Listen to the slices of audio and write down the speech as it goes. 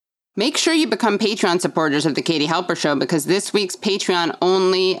Make sure you become Patreon supporters of The Katie Halper Show, because this week's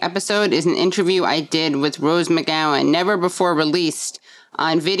Patreon-only episode is an interview I did with Rose McGowan, never before released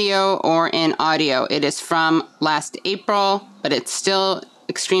on video or in audio. It is from last April, but it's still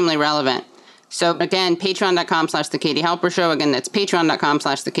extremely relevant. So again, patreon.com/The Katie Halper Show. Again, that's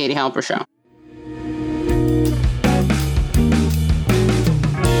patreon.com/The Katie Halper Show.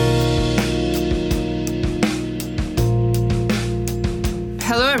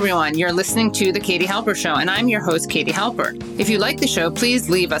 Hello, everyone. You're listening to The Katie Halper Show, and I'm your host, Katie Halper. If you like the show, please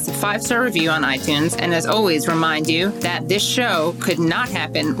leave us a 5-star review on iTunes, and as always, remind you that this show could not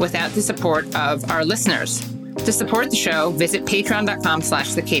happen without the support of our listeners. To support the show, visit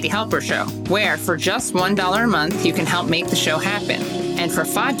patreon.com/The Katie Halper Show, where for just $1 a month, you can help make the show happen. And for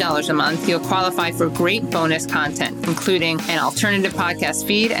 $5 a month, you'll qualify for great bonus content, including an alternative podcast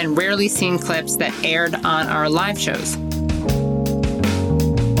feed and rarely seen clips that aired on our live shows.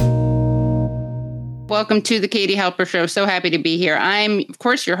 Welcome to The Katie Halper Show. So happy to be here. I'm, of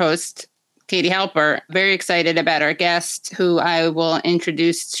course, your host, Katie Halper. Very excited about our guest, who I will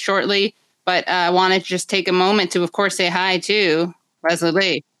introduce shortly. But I want to just take a moment to, of course, say hi to Leslie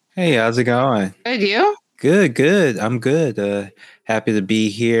Lee. Hey, how's it going? Good, you? Good. I'm good. Happy to be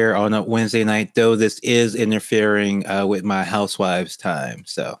here on a Wednesday night, though this is interfering with my Housewives time.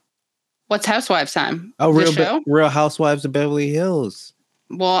 So, what's Housewives time? Oh, Real Housewives of Beverly Hills.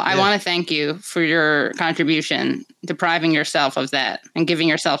 Well, I want to thank you for your contribution, depriving yourself of that and giving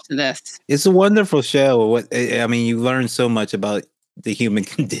yourself to this. It's a wonderful show. You learn so much about the human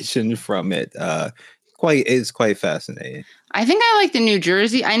condition from it. It's quite fascinating. I think I like the New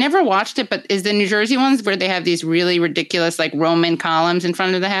Jersey. I never watched it, but is the New Jersey ones where they have these really ridiculous, like, Roman columns in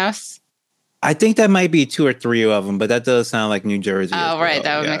front of the house? I think that might be 2 or 3 of them, but that does sound like New Jersey. Oh, right.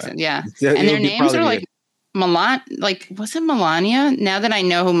 That would make sense. Yeah. And their names are like was it Melania? Now that I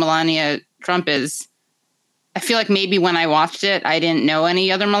know who Melania Trump is, I feel like maybe when I watched it, I didn't know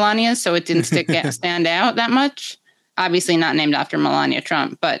any other Melanias, so it didn't stand out that much. Obviously not named after Melania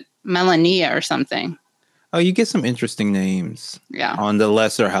Trump, but Melania or something. Oh, you get some interesting names. Yeah. On the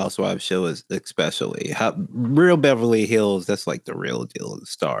lesser Housewives shows, especially. Real Beverly Hills, that's like the real deal of the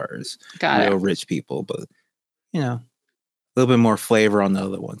stars. Real rich people, but, a little bit more flavor on the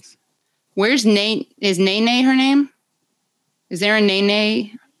other ones. Where's Nate? Is Nene her name? Is there a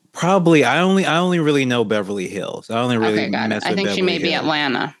Nene? Probably. I only really know Beverly Hills. I only really mess with I think Beverly she may be Hills.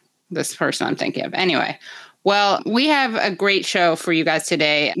 Atlanta. This person I'm thinking of. Anyway, well, we have a great show for you guys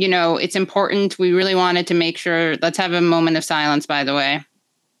today. It's important. We really wanted to make sure. Let's have a moment of silence, by the way.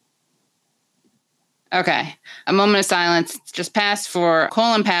 Okay. A moment of silence just passed for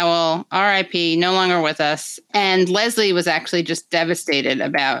Colin Powell, RIP, no longer with us. And Leslie was actually just devastated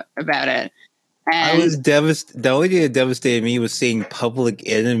about it. And I was devastated. The only thing that devastated me was seeing Public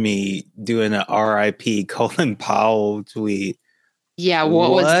Enemy doing an RIP Colin Powell tweet. Yeah,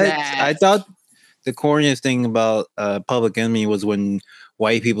 what was that? I thought the corniest thing about Public Enemy was when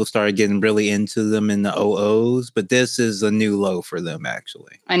white people started getting really into them in the OOs, but this is a new low for them,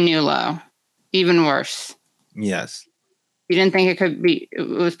 actually. A new low. Even worse. Yes. You didn't think it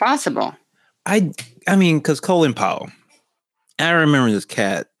was possible? I mean, because Colin Powell, I remember this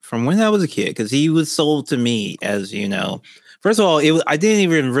cat from when I was a kid, because he was sold to me as, first of all, I didn't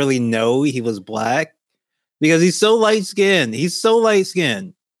even really know he was black because he's so light-skinned.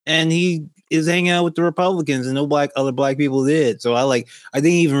 And he is hanging out with the Republicans and no other black people did. So I didn't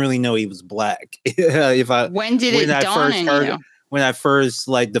even really know he was black. When did it dawn on you? When I first,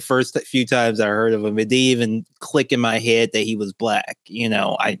 the first few times I heard of him, it didn't even click in my head that he was black.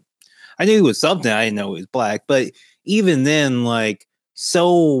 I knew he was something. I didn't know he was black. But even then,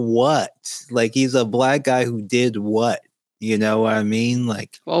 so what? He's a black guy who did what? You know what I mean?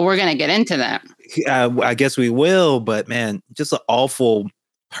 Well, we're going to get into that. I guess we will. But, man, just an awful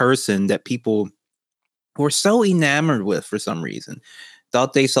person that people were so enamored with for some reason.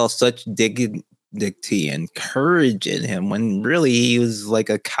 Thought they saw such dignity and courage in him when really he was like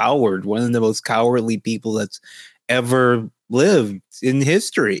a coward, one of the most cowardly people that's ever lived in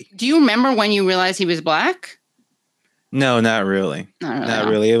history. Do you remember when you realized he was black? No, not really. Not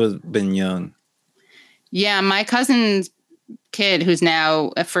really. It was been young. Yeah, my cousin's kid, who's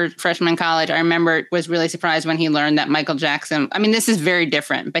now a freshman in college, I remember was really surprised when he learned that Michael Jackson, this is very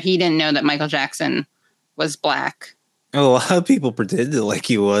different, but he didn't know that Michael Jackson was black. Oh, a lot of people pretended like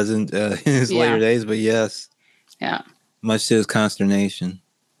he wasn't in his later days, but yes. Yeah. Much to his consternation.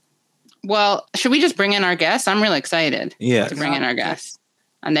 Well, should we just bring in our guest? I'm really excited to bring in our guest.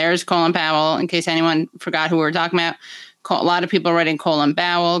 And there's Colin Powell, in case anyone forgot who we were talking about. A lot of people writing Colin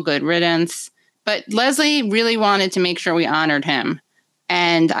Powell, good riddance. But Leslie really wanted to make sure we honored him.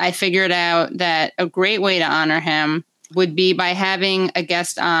 And I figured out that a great way to honor him would be by having a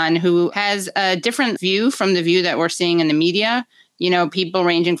guest on who has a different view from the view that we're seeing in the media. People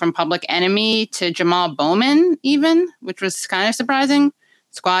ranging from Public Enemy to Jamal Bowman, even, which was kind of surprising.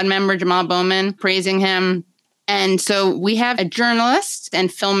 Squad member Jamal Bowman praising him. And so we have a journalist and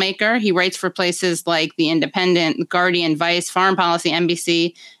filmmaker. He writes for places like The Independent, The Guardian, Vice, Foreign Policy,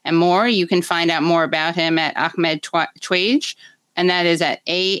 NBC, and more. You can find out more about him at Ahmed Twaij, and that is at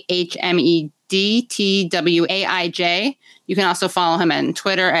AhmedTwaij. You can also follow him on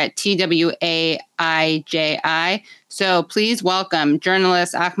Twitter at TWAIJI. So please welcome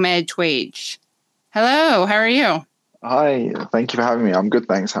journalist Ahmed Twaij. Hello, how are you? Hi, thank you for having me. I'm good,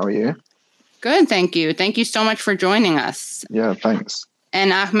 thanks. How are you? Good, thank you. Thank you so much for joining us. Yeah, thanks.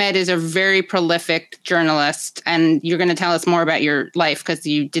 And Ahmed is a very prolific journalist, and you're going to tell us more about your life because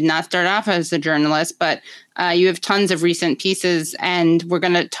you did not start off as a journalist, but you have tons of recent pieces. And we're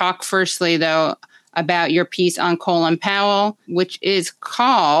going to talk firstly, though, about your piece on Colin Powell, which is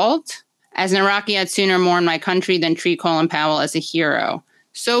called "As an Iraqi, I'd sooner mourn my country than treat Colin Powell as a hero."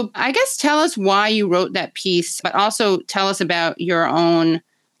 So I guess tell us why you wrote that piece, but also tell us about your own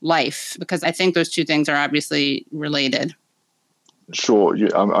life, because I think those two things are obviously related. Sure.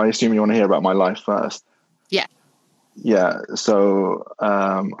 I assume you want to hear about my life first. Yeah. Yeah. So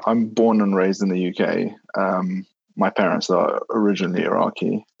I'm born and raised in the UK. My parents are originally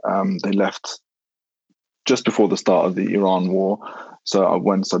Iraqi. They left just before the start of the Iran war. So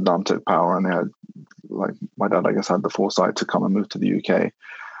when Saddam took power, and they had, like, my dad, I guess, had the foresight to come and move to the UK.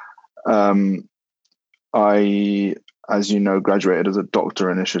 I, as you know, graduated as a doctor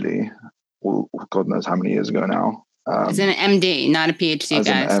initially. Well, God knows how many years ago now. As an MD, not a PhD, as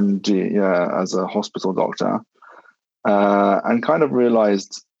guys. An MD, yeah, as a hospital doctor. And kind of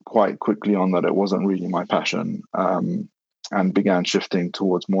realized quite quickly on that it wasn't really my passion, and began shifting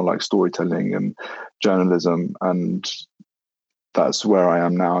towards more like storytelling and journalism. And that's where I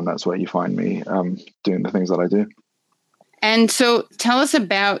am now, and that's where you find me doing the things that I do. And so tell us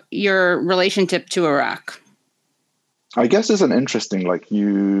about your relationship to Iraq. I guess it's an interesting, like,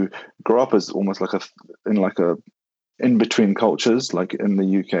 you grow up as almost like in between cultures, like in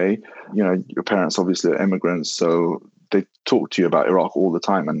the UK. Your parents obviously are immigrants, so they talk to you about Iraq all the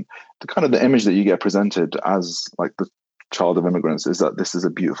time. And the image that you get presented as like the child of immigrants is that this is a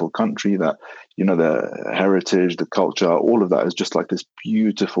beautiful country, that, the heritage, the culture, all of that is just like this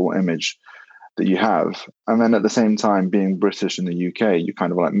beautiful image that you have. And then at the same time, being British in the UK, you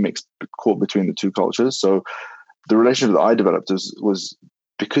kind of like caught between the two cultures. So the relationship that I developed was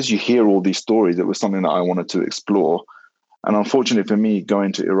because you hear all these stories, it was something that I wanted to explore. And unfortunately for me,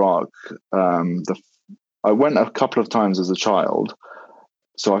 going to Iraq, I went a couple of times as a child,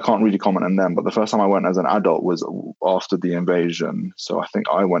 so I can't really comment on them. But the first time I went as an adult was after the invasion. So I think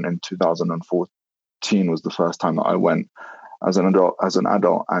I went in 2014 was the first time that I went as an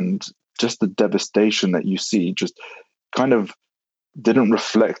adult. And just the devastation that you see just kind of didn't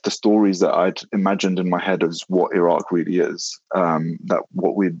reflect the stories that I'd imagined in my head as what Iraq really is, that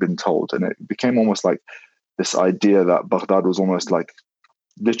what we'd been told. And it became almost like this idea that Baghdad was almost like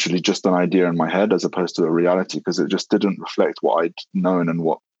literally just an idea in my head as opposed to a reality, because it just didn't reflect what I'd known and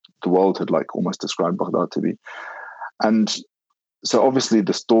what the world had like almost described Baghdad to be. And so obviously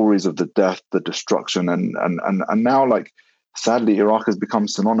the stories of the death, the destruction, and now, like, sadly, Iraq has become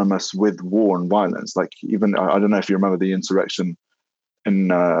synonymous with war and violence. Like, even, I don't know if you remember the insurrection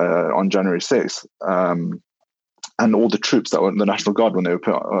on January 6th, and all the troops that were in the National Guard when they were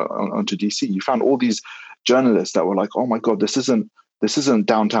put onto DC. You found all these journalists that were like, "Oh my God, this isn't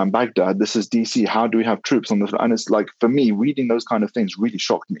downtown Baghdad. This is DC. How do we have troops on the?" And it's like, for me, reading those kind of things really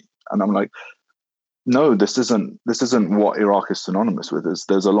shocked me. And I'm like, no, this isn't what Iraq is synonymous with.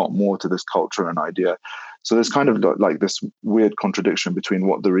 There's a lot more to this culture and idea. So there's kind of like this weird contradiction between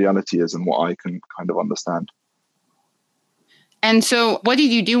what the reality is and what I can kind of understand. And so what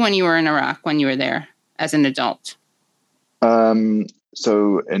did you do when you were in Iraq, when you were there as an adult?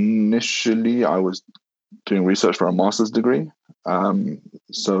 So initially I was doing research for a master's degree.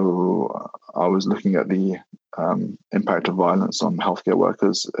 So I was looking at the impact of violence on healthcare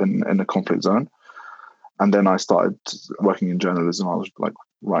workers in a conflict zone. And then I started working in journalism. I was like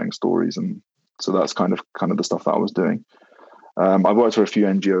writing stories. And so that's kind of the stuff that I was doing. I worked for a few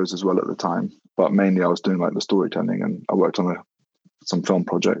NGOs as well at the time, but mainly I was doing like the storytelling, and I worked on some film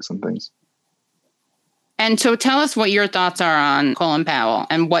projects and things. And so tell us what your thoughts are on Colin Powell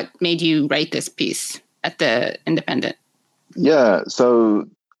and what made you write this piece at The Independent. Yeah, so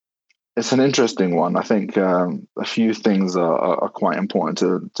It's an interesting one. I think a few things are quite important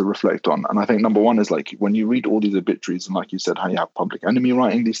to reflect on. And I think number one is like when you read all these obituaries, and like you said, how you have Public Enemy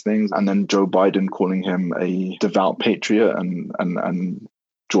writing these things, and then Joe Biden calling him a devout patriot, and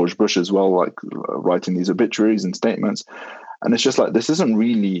George Bush as well, like writing these obituaries and statements. And it's just like, this isn't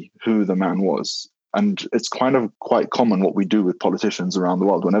really who the man was. And it's kind of quite common what we do with politicians around the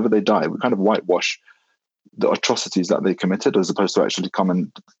world. Whenever they die, we kind of whitewash the atrocities that they committed as opposed to actually come and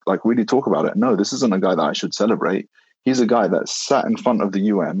like really talk about it. No, this isn't a guy that I should celebrate. He's a guy that sat in front of the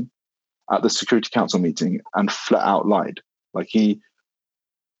UN at the Security Council meeting and flat out lied. Like he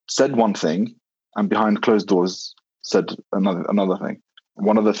said one thing and behind closed doors said another thing.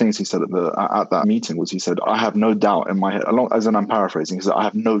 One of the things he said at that meeting was, he said, I have no doubt in my head, as in I'm paraphrasing, he said, I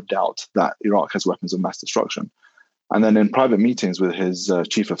have no doubt that Iraq has weapons of mass destruction. And then in private meetings with his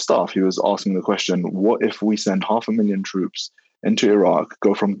chief of staff, he was asking the question, what if we send 500,000 troops into Iraq,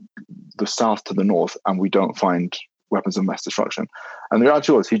 go from the south to the north, and we don't find weapons of mass destruction? And the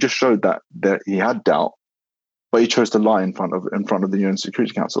reality was, he just showed that he had doubt, but he chose to lie in front of the UN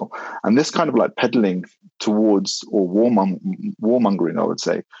Security Council. And this kind of like peddling towards, or warmongering, I would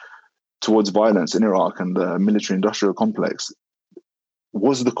say, towards violence in Iraq and the military-industrial complex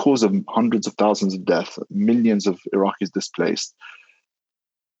was the cause of hundreds of thousands of deaths, millions of Iraqis displaced,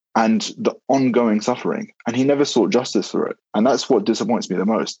 and the ongoing suffering. And he never sought justice for it. And that's what disappoints me the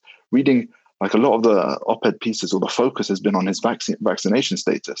most. Reading like a lot of the op-ed pieces, or the focus has been on his vaccination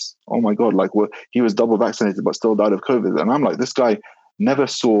status. Oh my God, like he was double vaccinated but still died of COVID. And I'm like, this guy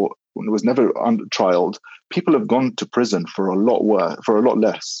was never trialed. People have gone to prison for a lot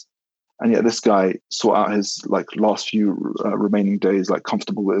less. And yet this guy sought out his like last few remaining days, like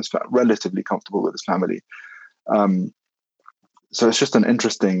relatively comfortable with his family. So it's just an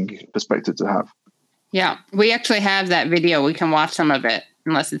interesting perspective to have. Yeah, we actually have that video. We can watch some of it,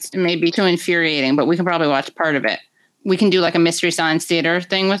 unless it's maybe too infuriating, but we can probably watch part of it. We can do like a Mystery Science Theater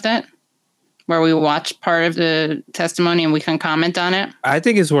thing with it, where we watch part of the testimony and we can comment on it. I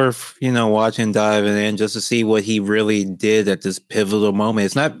think it's worth, watching, diving in just to see what he really did at this pivotal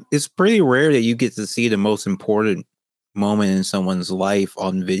moment. It's pretty rare that you get to see the most important moment in someone's life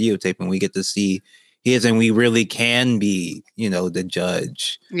on videotape, and we get to see his, and we really can be, the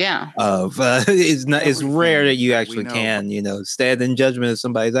judge. Yeah. Of it's rare that you actually can, stand in judgment of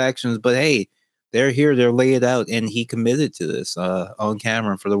somebody's actions, but hey, they're here, they're laid out, and he committed to this on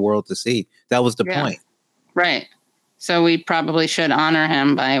camera for the world to see. That was the point. Right. So we probably should honor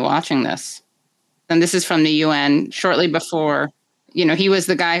him by watching this. And this is from the UN shortly before, he was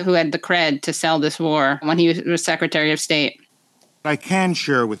the guy who had the cred to sell this war when he was Secretary of State. I can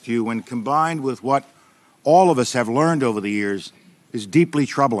share with you, when combined with what all of us have learned over the years, is deeply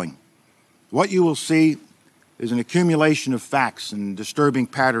troubling. What you will see is an accumulation of facts and disturbing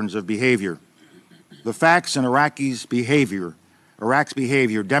patterns of behavior. The facts in Iraq's behavior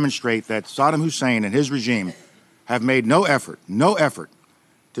demonstrate that Saddam Hussein and his regime have made no effort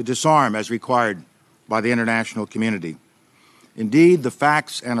to disarm as required by the international community. Indeed, the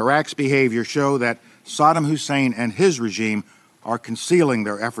facts and Iraq's behavior show that Saddam Hussein and his regime are concealing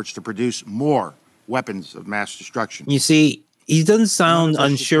their efforts to produce more weapons of mass destruction. You see, he doesn't sound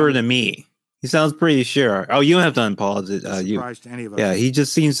unsure to me. He sounds pretty sure. Oh, you don't have to unpause it. He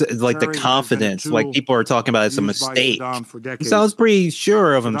just seems like the confidence, like people are talking about it's a mistake. He sounds pretty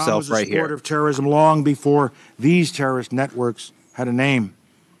sure of himself right here. Of terrorism long before these terrorist networks had a name.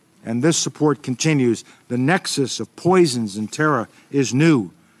 And this support continues. The nexus of poisons and terror is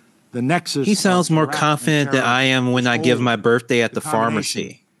new. The nexus. He sounds more confident than I am when I give my birthday at the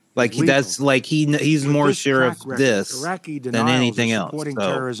pharmacy. Like he's more sure of this than anything else.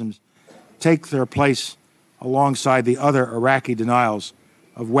 Terrorism take their place alongside the other Iraqi denials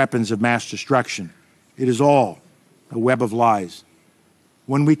of weapons of mass destruction. It is all a web of lies.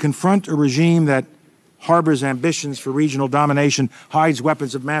 When we confront a regime that harbors ambitions for regional domination, hides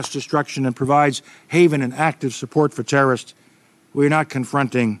weapons of mass destruction, and provides haven and active support for terrorists, we are not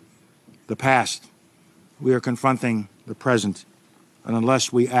confronting the past. We are confronting the present. And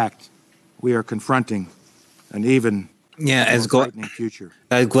unless we act, we are confronting an even as future.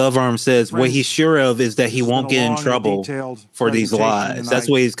 As Glovearm says, what he's sure of is that he won't get in trouble for these lies. That's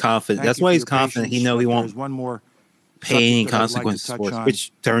why he's confident. That's why he's confident. He knows he won't pay any consequences for it,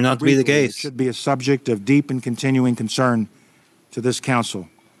 which turned out to be the case. It should be a subject of deep and continuing concern to this council.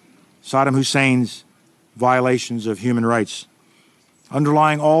 Saddam Hussein's violations of human rights.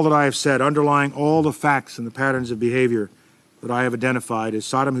 Underlying all that I have said, underlying all the facts and the patterns of behavior that I have identified, is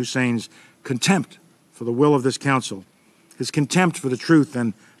Saddam Hussein's contempt for the will of this council, his contempt for the truth,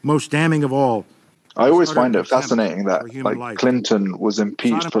 and most damning of all, I always find it fascinating that Clinton was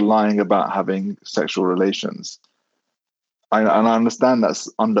impeached for lying about having sexual relations. And I understand that's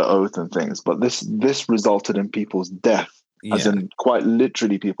under oath and things, but this resulted in people's death, as in quite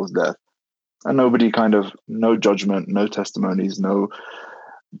literally people's death. And nobody no judgment, no testimonies, no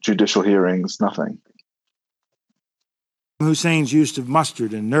judicial hearings, nothing. Hussein's use of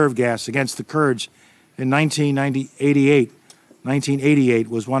mustard and nerve gas against the Kurds in 1988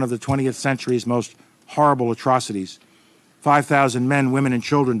 was one of the 20th century's most horrible atrocities. 5,000 men, women, and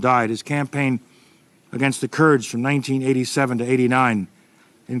children died. His campaign against the Kurds from 1987 to 89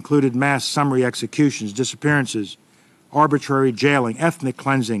 included mass summary executions, disappearances, arbitrary jailing, ethnic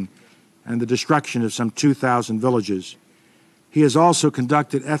cleansing, and the destruction of some 2,000 villages. He has also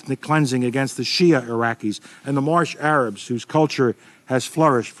conducted ethnic cleansing against the Shia Iraqis and the Marsh Arabs, whose culture has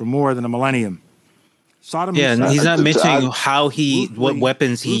flourished for more than a millennium. And he's not mentioning what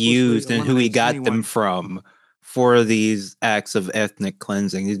weapons he used and who he got them from for these acts of ethnic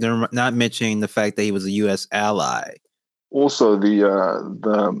cleansing. He's not mentioning the fact that he was a U.S. ally. Also,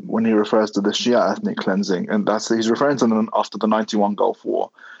 the when he refers to the Shia ethnic cleansing, and he's referring to them after the 91 Gulf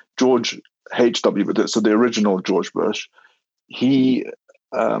War. George H.W., so the original George Bush, he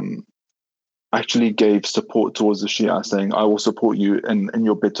actually gave support towards the Shia, saying, "I will support you in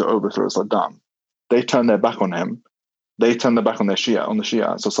your bid to overthrow Saddam." They turned their back on him. They turned their back on the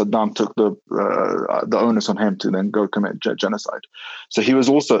Shia. So Saddam took the onus on him to then go commit genocide. So he was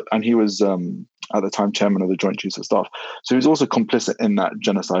also, and he was at the time chairman of the Joint Chiefs of Staff. So he was also complicit in that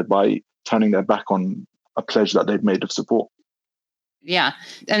genocide by turning their back on a pledge that they'd made of support. Yeah.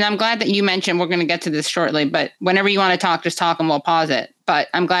 And I'm glad that you mentioned, we're going to get to this shortly, but whenever you want to talk, just talk and we'll pause it. But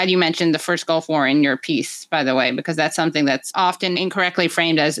I'm glad you mentioned the first Gulf War in your piece, by the way, because that's something that's often incorrectly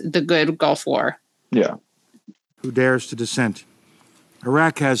framed as the good Gulf War. Yeah. Who dares to dissent?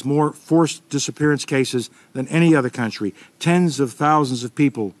 Iraq has more forced disappearance cases than any other country. Tens of thousands of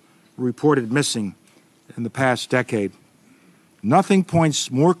people were reported missing in the past decade. Nothing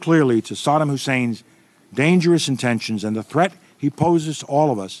points more clearly to Saddam Hussein's dangerous intentions and the threat he poses to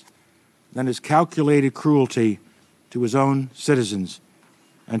all of us than his calculated cruelty to his own citizens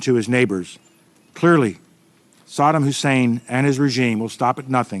and to his neighbors. Clearly, Saddam Hussein and his regime will stop at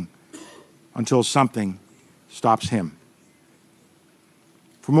nothing until something stops him.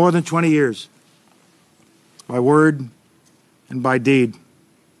 For more than 20 years, by word and by deed,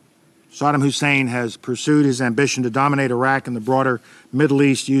 Saddam Hussein has pursued his ambition to dominate Iraq and the broader Middle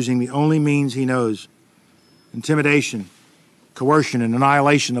East using the only means he knows: intimidation, coercion, and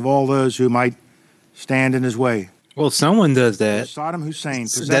annihilation of all those who might stand in his way. Well, someone does that. Saddam Hussein,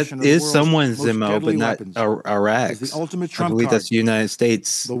 that is someone's MO, but not Iraq's. The ultimate trump I believe card, that's the United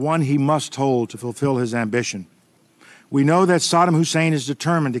States. the one he must hold to fulfill his ambition. We know that Saddam Hussein is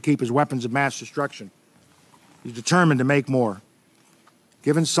determined to keep his weapons of mass destruction. He's determined to make more.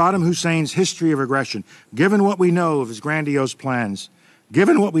 Given Saddam Hussein's history of aggression, given what we know of his grandiose plans,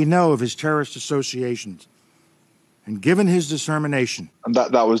 given what we know of his terrorist associations, and given his determination. And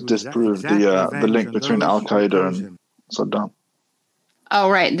that was disproved, the link between Al-Qaeda and Saddam. Oh,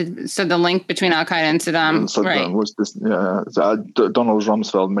 right. So the link between Al-Qaeda and Saddam, right. Was this, Donald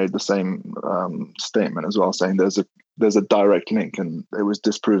Rumsfeld made the same statement as well, saying there's a direct link, and it was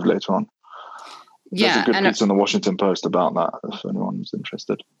disproved later on. There's a good piece in the Washington Post about that, if anyone's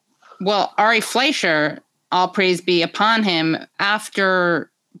interested. Well, Ari Fleischer, all praise be upon him, after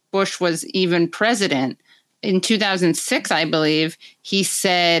Bush was even president, in 2006, I believe, he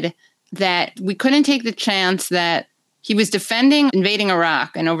said that we couldn't take the chance that he was defending invading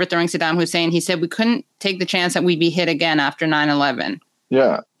Iraq and overthrowing Saddam Hussein. He said we couldn't take the chance that we'd be hit again after 9/11.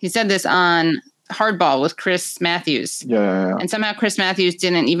 Yeah. He said this on Hardball with Chris Matthews. Yeah. And somehow Chris Matthews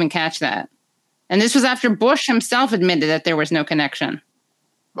didn't even catch that. And this was after Bush himself admitted that there was no connection.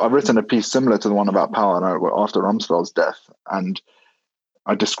 I've written a piece similar to the one about Powell after Rumsfeld's death, and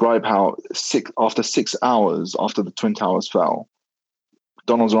I describe how after 6 hours after the Twin Towers fell,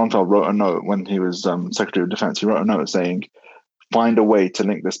 Donald Rumsfeld wrote a note when he was Secretary of Defense. He wrote a note saying, "Find a way to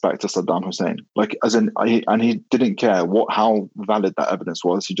link this back to Saddam Hussein." And he didn't care how valid that evidence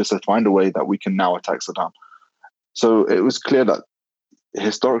was. He just said, "Find a way that we can now attack Saddam." So it was clear that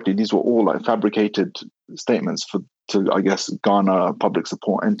historically these were all like fabricated statements to I guess garner public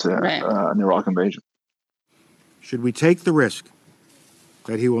support into an Iraq invasion. Should we take the risk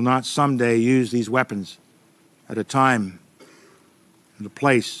that he will not someday use these weapons at a time and a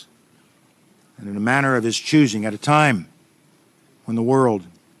place and in a manner of his choosing, at a time when the world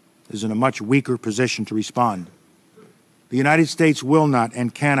is in a much weaker position to respond? The United States will not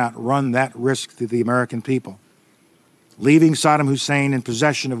and cannot run that risk to the American people. Leaving Saddam Hussein in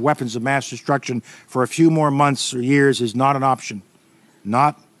possession of weapons of mass destruction for a few more months or years is not an option,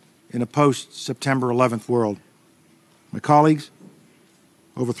 not in a post-September 11th world. My colleagues,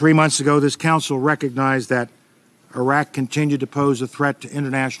 over 3 months ago, this Council recognized that Iraq continued to pose a threat to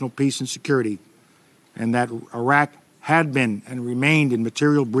international peace and security, and that Iraq had been and remained in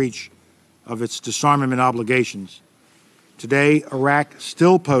material breach of its disarmament obligations. Today, Iraq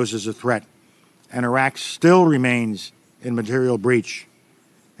still poses a threat, and Iraq still remains in material breach.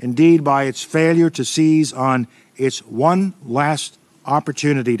 Indeed, by its failure to seize on its one last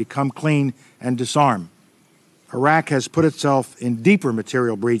opportunity to come clean and disarm, Iraq has put itself in deeper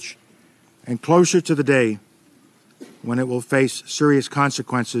material breach and closer to the day when it will face serious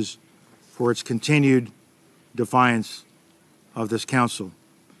consequences for its continued defiance of this Council.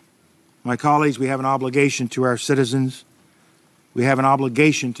 My colleagues, we have an obligation to our citizens. We have an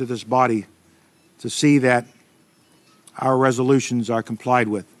obligation to this body to see that our resolutions are complied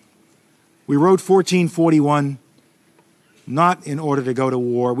with. We wrote 1441 not in order to go to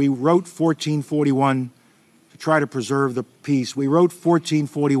war. We wrote 1441 to try to preserve the peace. We wrote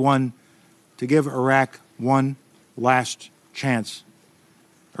 1441 to give Iraq one last chance.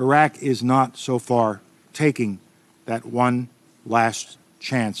 Iraq is not so far taking that one last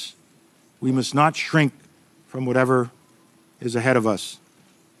chance. We must not shrink from whatever is ahead of us.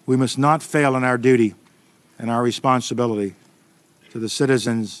 We must not fail in our duty and our responsibility to the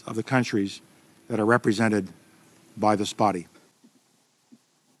citizens of the countries that are represented by this body.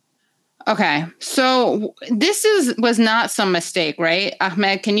 Okay, so this was not some mistake, right?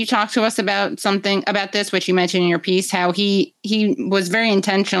 Ahmed, can you talk to us about something about this, which you mentioned in your piece, how he was very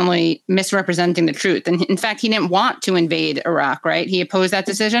intentionally misrepresenting the truth. And in fact, he didn't want to invade Iraq, right? He opposed that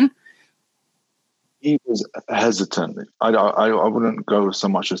decision? He was hesitant. I wouldn't go so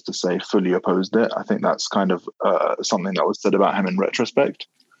much as to say fully opposed it. I think that's kind of something that was said about him in retrospect.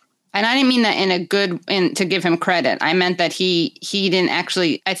 And I didn't mean that to give him credit. I meant that he didn't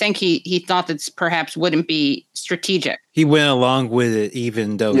actually, I think he thought that perhaps wouldn't be strategic. He went along with it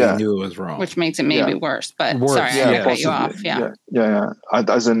even though he knew it was wrong. Which makes it maybe worse. But worse. Sorry, I cut you off. Yeah.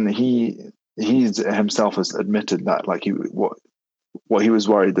 As in he himself has admitted that what he was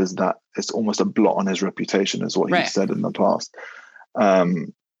worried is that it's almost a blot on his reputation, is what he said in the past.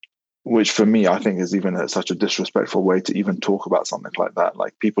 Which for me, I think is even such a disrespectful way to even talk about something like that.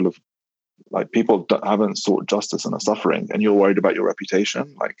 People haven't sought justice and are suffering, and you're worried about your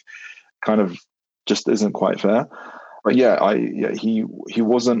reputation. Kind of just isn't quite fair. But he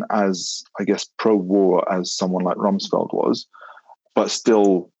wasn't as, I guess, pro-war as someone like Rumsfeld was, but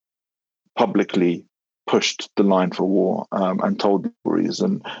still publicly pushed the line for war and told the stories,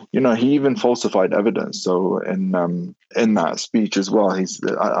 and he even falsified evidence. So in that speech as well,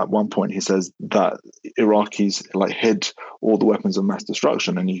 at one point he says that Iraqis hid all the weapons of mass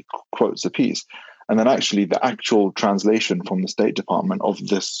destruction, and he quotes a piece, and then actually the actual translation from the State Department of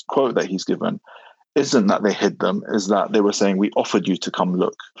this quote that he's given isn't that they hid them, is that they were saying we offered you to come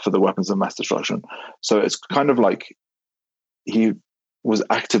look for the weapons of mass destruction. So it's kind of like he was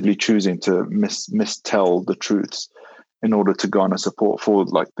actively choosing to mistell the truths in order to garner support for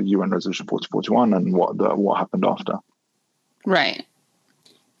the UN Resolution 4041 and what happened after. Right.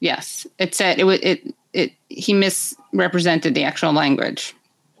 Yes, it said he misrepresented the actual language.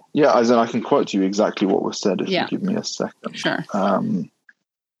 Yeah, as in I can quote you exactly what was said if you give me a second. Sure. And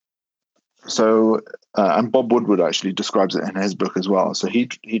Bob Woodward actually describes it in his book as well. So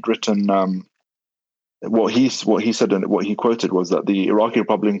he'd written. What he said and what he quoted was that the Iraqi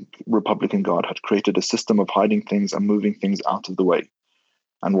Republican Guard had created a system of hiding things and moving things out of the way.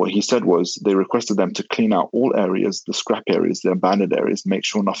 And what he said was they requested them to clean out all areas, the scrap areas, the abandoned areas, make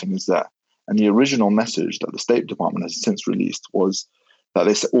sure nothing is there. And the original message that the State Department has since released was that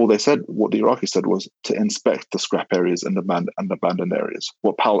what the Iraqis said was to inspect the scrap areas and abandoned areas.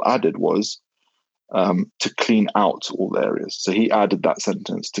 What Powell added was to clean out all the areas. So he added that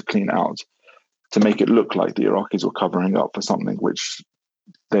sentence, to clean out, to make it look like the Iraqis were covering up for something which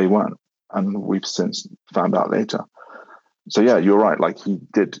they weren't. And we've since found out later. So yeah, you're right.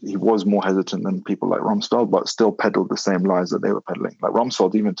 He was more hesitant than people like Rumsfeld, but still peddled the same lies that they were peddling.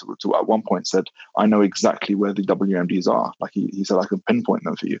 Rumsfeld even to at one point said, I know exactly where the WMDs are. He said, I can pinpoint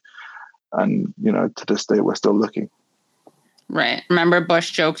them for you. And, to this day, we're still looking. Right. Remember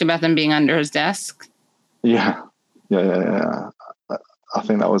Bush joked about them being under his desk? Yeah. I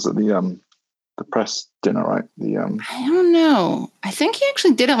think that was at the press dinner, right? I don't know. I think he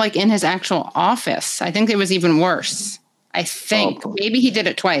actually did it in his actual office. I think it was even worse. I think maybe he did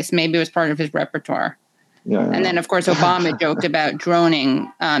it twice. Maybe it was part of his repertoire. Yeah. And then of course Obama joked about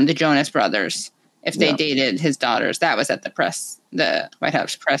droning the Jonas Brothers if they dated his daughters. That was at the White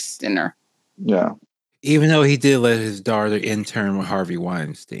House press dinner. Yeah. Even though he did let his daughter intern with Harvey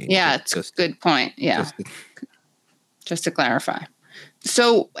Weinstein. Yeah, it's a good point. Yeah. Just to clarify.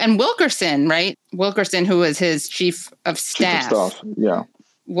 So, and Wilkerson, right? Wilkerson, who was his chief of staff. Yeah.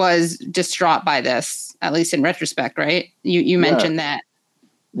 Was distraught by this, at least in retrospect, right? You mentioned that.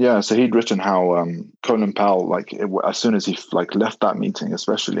 Yeah, so he'd written how Colin Powell, like as soon as he left that meeting,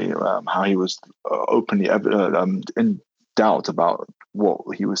 especially how he was openly in doubt about what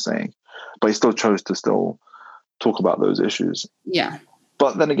he was saying, but he still chose to talk about those issues. Yeah.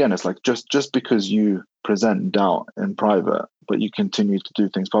 But then again, it's like just because you present doubt in private, but you continue to do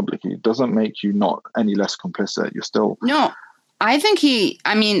things publicly, doesn't make you not any less complicit. You're still I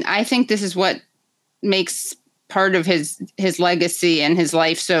think this is what makes part of his legacy and his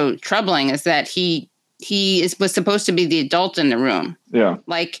life so troubling, is that he was supposed to be the adult in the room. Yeah.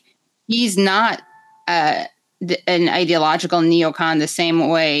 Like, he's not an ideological neocon the same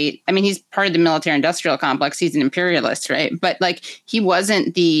way. I mean, he's part of the military industrial complex. He's an imperialist, right? But like, he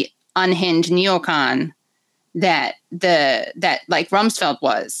wasn't the unhinged neocon that like Rumsfeld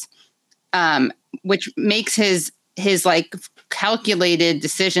was, which makes his like calculated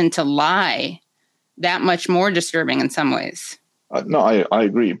decision to lie that much more disturbing in some ways. No, I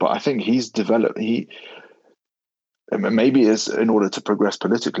agree, but I think he's developed. Maybe it's in order to progress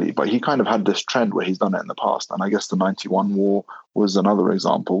politically, but he kind of had this trend where he's done it in the past, and I guess the 91 war was another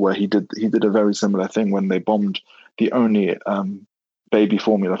example where he did a very similar thing when they bombed the only baby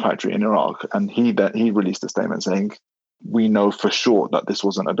formula factory in Iraq, and he released a statement saying, "We know for sure that this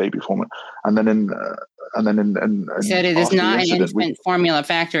wasn't a baby formula," and then he said it is not an infant formula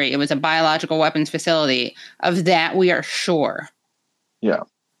factory. It was a biological weapons facility. Of that, we are sure. Yeah.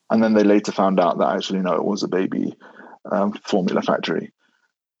 And then they later found out that actually, no, it was a baby formula factory.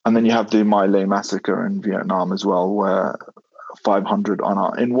 And then you have the My Lai massacre in Vietnam as well, where 500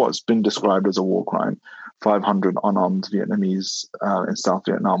 in what's been described as a war crime, 500 unarmed Vietnamese in South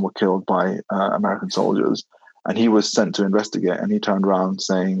Vietnam were killed by American soldiers. And he was sent to investigate, and he turned around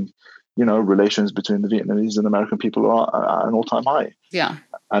saying, relations between the Vietnamese and American people are at an all-time high. Yeah.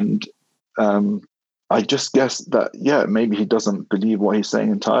 And I just guess that, maybe he doesn't believe what he's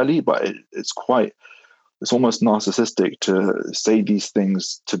saying entirely, but it's almost narcissistic to say these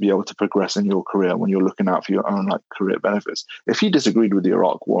things to be able to progress in your career when you're looking out for your own career benefits. If he disagreed with the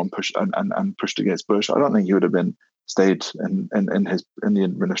Iraq war and pushed against Bush, I don't think he would have stayed in the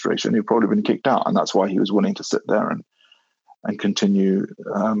administration. He'd probably been kicked out, and that's why he was willing to sit there and continue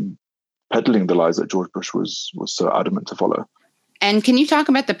peddling the lies that George Bush was so adamant to follow. And can you talk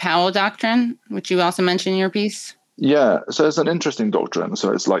about the Powell doctrine, which you also mentioned in your piece? Yeah, so it's an interesting doctrine.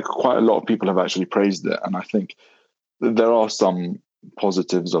 So it's like quite a lot of people have actually praised it, and I think there are some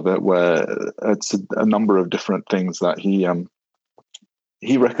positives of it, where it's a number of different things that he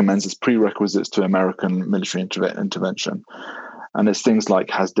recommends as prerequisites to American military intervention. And it's things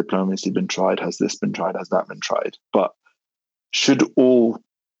like, has diplomacy been tried? Has this been tried? Has that been tried? But should all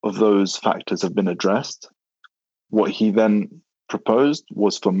of those factors have been addressed, what he then proposed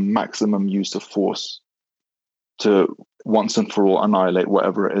was for maximum use of force to once and for all annihilate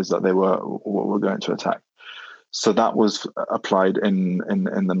whatever it is that they were going to attack. So that was applied in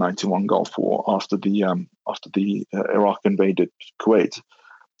the 91 Gulf War after the Iraq invaded Kuwait.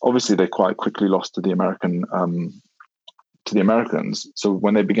 Obviously, they quite quickly lost to the Americans. So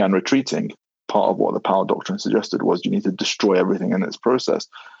when they began retreating, part of what the Powell doctrine suggested was you need to destroy everything in its process.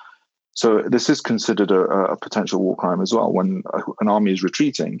 So this is considered a potential war crime as well. When an army is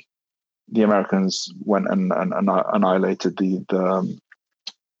retreating, the Americans went and annihilated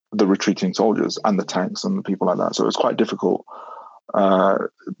the retreating soldiers and the tanks and the people like that. So it's quite difficult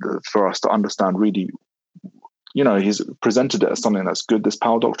for us to understand really. He's presented it as something that's good, this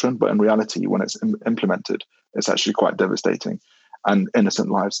Powell doctrine, but in reality, when it's implemented, it's actually quite devastating, and innocent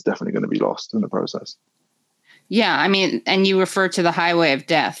lives are definitely going to be lost in the process. Yeah, I mean, and you refer to the highway of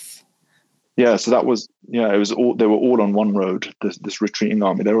death. Yeah, so that was it was all, they were all on one road. This retreating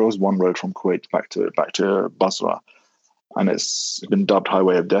army, there was one road from Kuwait back to Basra, and it's been dubbed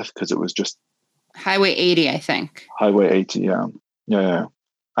Highway of Death because it was just Highway 80, I think. Highway 80, yeah.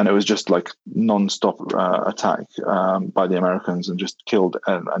 And it was just like non-stop attack by the Americans, and just killed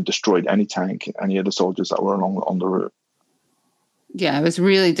and destroyed any tank, any of the soldiers that were on the route. Yeah, it was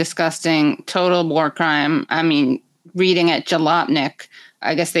really disgusting. Total war crime. I mean, reading at Jalopnik,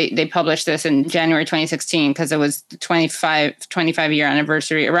 I guess they published this in January 2016 because it was the 25-year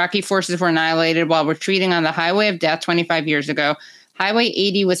anniversary. Iraqi forces were annihilated while retreating on the Highway of Death 25 years ago. Highway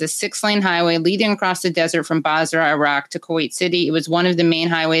 80 was a 6-lane highway leading across the desert from Basra, Iraq to Kuwait City. It was one of the main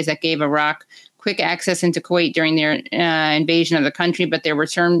highways that gave Iraq quick access into Kuwait during their invasion of the country, but their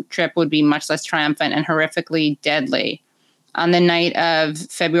return trip would be much less triumphant and horrifically deadly. On the night of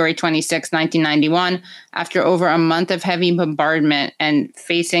February 26, 1991, after over a month of heavy bombardment and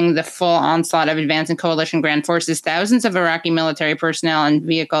facing the full onslaught of advancing coalition ground forces, thousands of Iraqi military personnel and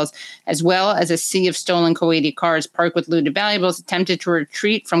vehicles, as well as a sea of stolen Kuwaiti cars parked with looted valuables, attempted to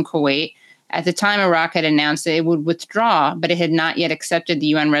retreat from Kuwait. At the time, Iraq had announced that it would withdraw, but it had not yet accepted the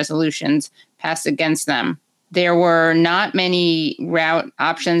UN resolutions passed against them. There were not many route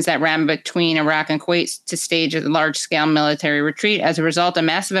options that ran between Iraq and Kuwait to stage a large-scale military retreat. As a result, a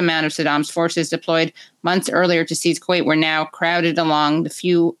massive amount of Saddam's forces deployed months earlier to seize Kuwait were now crowded along the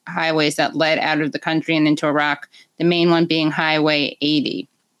few highways that led out of the country and into Iraq, the main one being Highway 80.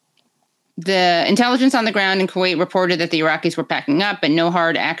 The intelligence on the ground in Kuwait reported that the Iraqis were packing up, but no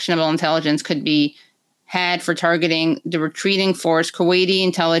hard, actionable intelligence could be had for targeting the retreating force. Kuwaiti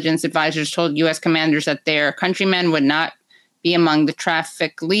intelligence advisors told U.S. commanders that their countrymen would not be among the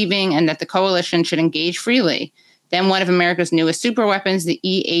traffic leaving and that the coalition should engage freely. Then one of America's newest superweapons, the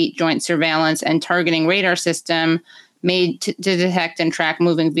E-8 Joint Surveillance and Targeting Radar System, made to detect and track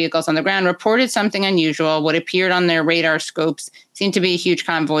moving vehicles on the ground, reported something unusual. What appeared on their radar scopes seemed to be a huge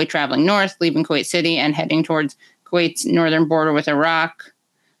convoy traveling north, leaving Kuwait City and heading towards Kuwait's northern border with Iraq.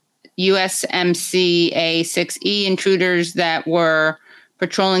 USMCA-6E intruders that were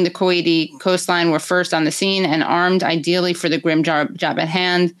patrolling the Kuwaiti coastline were first on the scene and armed ideally for the grim job at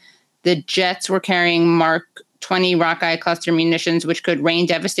hand. The jets were carrying Mark 20 Rockeye cluster munitions, which could rain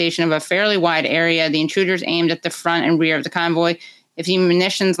devastation of a fairly wide area. The intruders aimed at the front and rear of the convoy. If the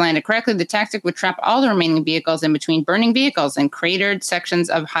munitions landed correctly, the tactic would trap all the remaining vehicles in between burning vehicles and cratered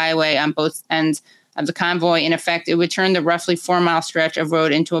sections of highway on both ends of the convoy. In effect, it would turn the roughly 4-mile stretch of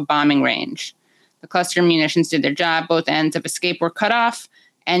road into a bombing range. The cluster munitions did their job. Both ends of escape were cut off,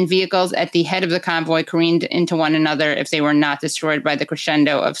 and vehicles at the head of the convoy careened into one another if they were not destroyed by the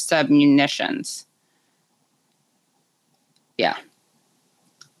crescendo of submunitions. Yeah.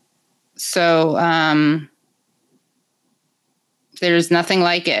 So there's nothing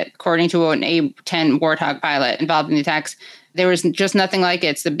like it, according to an A-10 Warthog pilot involved in the attacks. There was just nothing like it.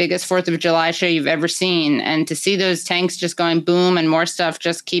 It's the biggest 4th of July show you've ever seen. And to see those tanks just going boom and more stuff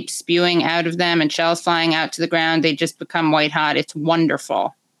just keeps spewing out of them and shells flying out to the ground, they just become white hot. It's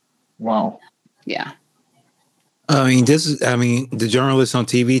wonderful. Wow. Yeah. The journalists on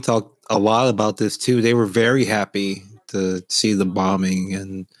TV talked a lot about this too. They were very happy to see the bombing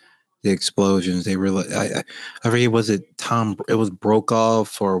and the explosions. They were like, I forget, was it Tom? It was Brokaw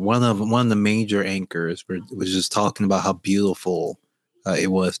or one of the major anchors was just talking about how beautiful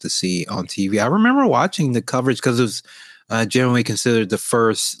it was to see on TV. I remember watching the coverage because it was generally considered the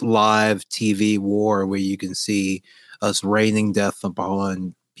first live TV war where you can see us raining death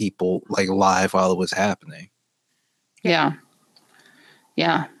upon people like live while it was happening. Yeah.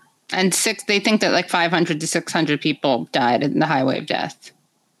 Yeah. And they think that like 500 to 600 people died in the highway of death.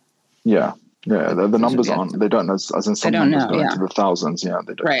 Yeah. Yeah. The numbers aren't, they don't, as in some numbers go into the thousands. Yeah.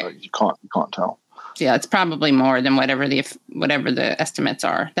 They don't, right. You can't tell. Yeah. It's probably more than whatever the estimates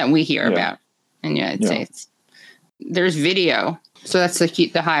are that we hear about in the United States. There's video. So that's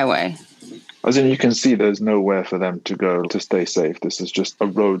the highway. As in, you can see there's nowhere for them to go to stay safe. This is just a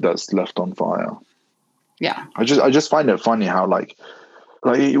road that's left on fire. Yeah. I just find it funny how like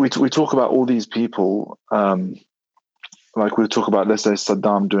we talk about all these people, like we talk about, let's say,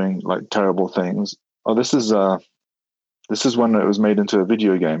 Saddam doing like terrible things. Oh, this is when it was made into a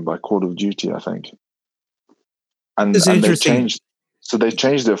video game by Call of Duty, I think. And they changed. So they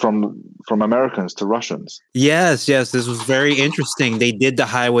changed it from Americans to Russians. Yes, this was very interesting. They did the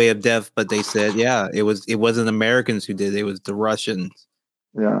Highway of Death, but they said, it wasn't Americans who did it. It was the Russians.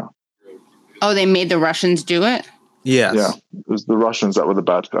 Yeah. Oh, they made the Russians do it? Yes. Yeah. It was the Russians that were the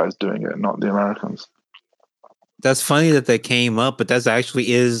bad guys doing it, not the Americans. That's funny that came up, but that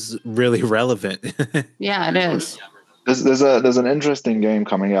actually is really relevant. Yeah, it is. There's an interesting game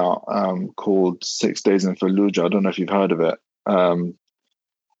coming out called 6 Days in Fallujah. I don't know if you've heard of it.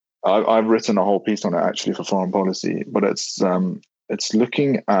 I've written a whole piece on it actually for Foreign Policy, but it's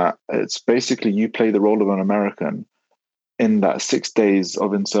basically you play the role of an American in that 6 days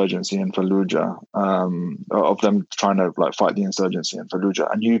of insurgency in Fallujah, of them trying to like fight the insurgency in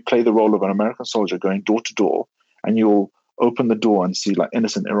Fallujah, and you play the role of an American soldier going door to door, and you'll open the door and see like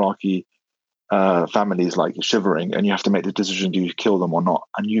innocent Iraqi families like shivering, and you have to make the decision: do you kill them or not?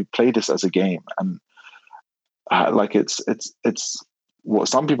 And you play this as a game, and like it's what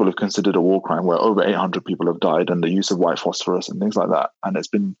some people have considered a war crime, where over 800 people have died, and the use of white phosphorus and things like that, and it's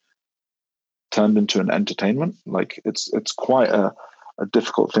been turned into an entertainment. Like it's quite a a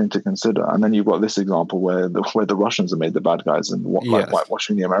difficult thing to consider. And then you've got this example where the Russians are made the bad guys and like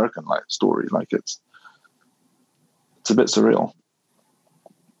whitewashing the American like story. Like it's a bit surreal.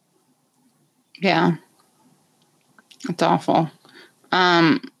 Yeah, it's awful.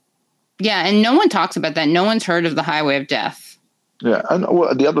 Yeah, and no one talks about that. No one's heard of the Highway of Death. Yeah, and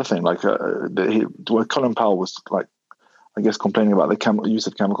the other thing, like where Colin Powell was like, I guess, complaining about the use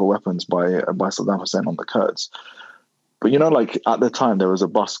of chemical weapons by Saddam Hussein on the Kurds. But like at the time there was a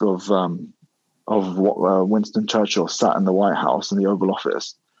bust of Winston Churchill sat in the White House in the Oval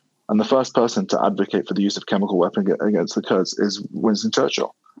Office, and the first person to advocate for the use of chemical weapons against the Kurds is Winston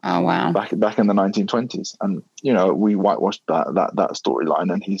Churchill. Oh wow! Back in the 1920s, and we whitewashed that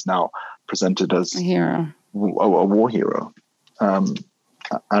storyline, and he's now presented as a hero, a war hero, and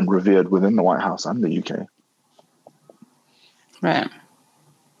revered within the White House and the UK. Right.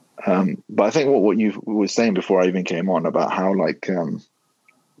 But I think what you were saying before I even came on about how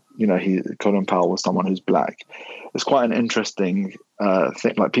Colin Powell was someone who's black. It's quite an interesting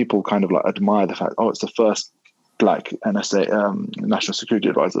thing. Like people kind of like admire the fact, it's the first black NSA national security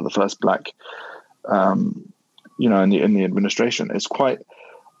advisor, the first black, in the administration. It's quite.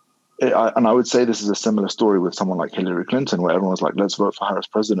 And I would say this is a similar story with someone like Hillary Clinton, where everyone was like, "Let's vote for her as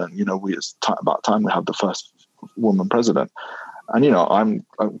president." It's about time we have the first woman president. And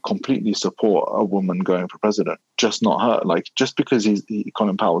I completely support a woman going for president, just not her. Like just because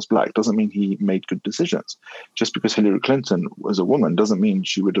Colin Powell was black doesn't mean he made good decisions. Just because Hillary Clinton was a woman doesn't mean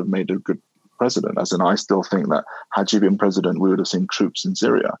she would have made a good president. As in, I still think that had she been president, we would have seen troops in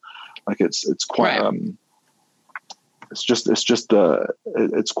Syria. Like it's quite right.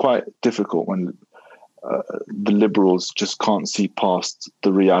 It's quite difficult when the liberals just can't see past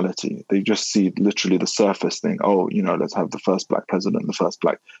the reality. They just see literally the surface thing. Let's have the first black president, the first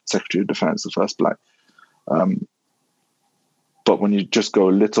black secretary of defense, the first black. But when you just go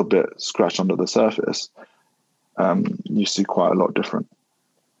a little bit scratch under the surface, you see quite a lot different.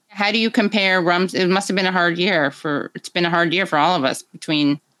 How do you compare It must have been a hard year it's been a hard year for all of us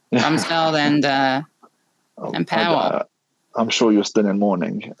between Rumsfeld and Powell. I'm sure you're still in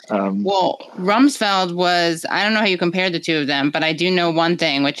mourning. Well, Rumsfeld was, I don't know how you compare the two of them, but I do know one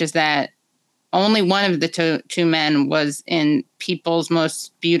thing, which is that only one of the two men was in People's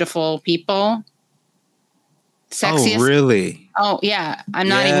Most Beautiful People. Sexiest. Oh, really? Oh, yeah. I'm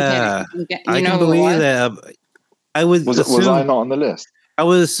not even kidding. I can believe that. Was I not on the list? I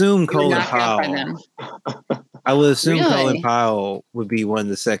would assume Colin Powell. I would assume Really? Colin Powell would be one of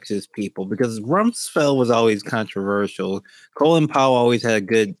the sexiest people because Rumsfeld was always controversial. Colin Powell always had a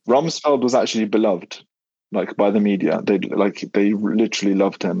good. Rumsfeld was actually beloved, like by the media. They literally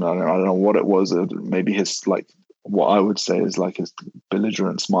loved him. I don't know what it was. Maybe his what I would say is like his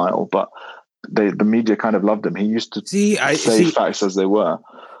belligerent smile, but the media kind of loved him. He used to say facts as they were.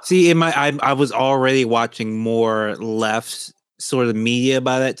 See, I was already watching more left sort of media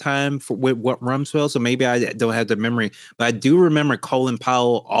by that time with what Rumsfeld, so maybe I don't have the memory, but I do remember Colin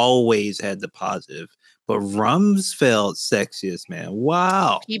Powell always had the positive, but Rumsfeld sexiest, man.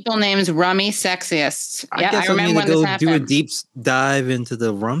 Wow. People names Rummy sexiest. I guess I remember when this happened. Do a deep dive into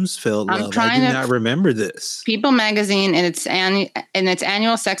the Rumsfeld love. I do not remember this. People magazine in its annual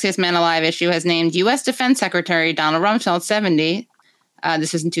Sexiest Man Alive issue has named U.S. Defense Secretary Donald Rumsfeld 70.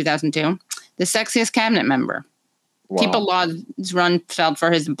 This is in 2002. The sexiest cabinet member. Wow. People laud Rumsfeld for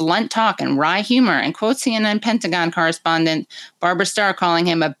his blunt talk and wry humor, and quote CNN Pentagon correspondent Barbara Starr calling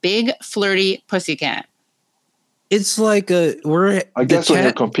him a big, flirty pussycat. It's like I guess when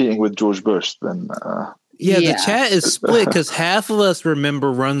you're competing with George Bush, then the chat is split because half of us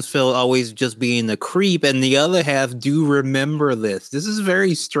remember Rumsfeld always just being a creep, and the other half do remember this. This is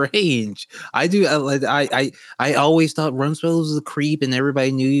very strange. I always thought Rumsfeld was a creep, and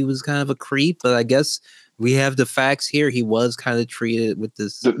everybody knew he was kind of a creep, but I guess. We have the facts here. He was kind of treated with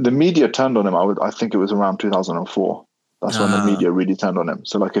this. The media turned on him. I think it was around 2004. That's when the media really turned on him.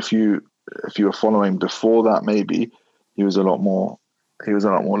 So, like, if you were following before that, maybe he was a lot more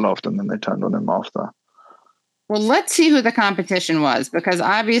loved, and then they turned on him after. Well, let's see who the competition was, because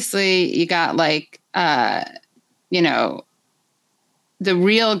obviously you got the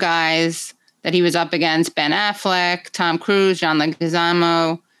real guys that he was up against: Ben Affleck, Tom Cruise, John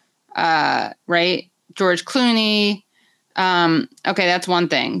Leguizamo, right? George Clooney. Okay, that's one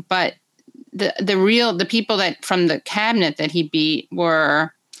thing. But the people that from the cabinet that he beat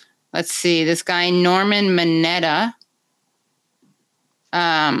were, let's see, this guy Norman Mineta,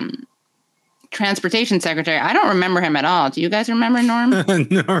 transportation secretary. I don't remember him at all. Do you guys remember Norm? Norman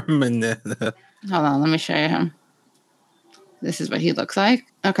Mineta. Hold on, let me show you him. This is what he looks like.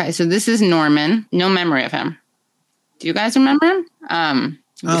 Okay, so this is Norman. No memory of him. Do you guys remember him? It'd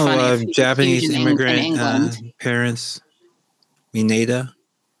be funny if he was Japanese huge in immigrant England. parents. Mineta.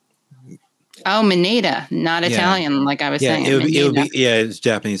 Oh, Mineta, not Italian, like I was saying. It would be it's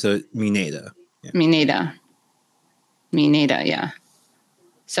Japanese, so Mineta. Yeah. Mineta, yeah.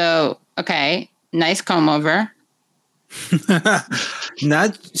 So, okay, nice comb over.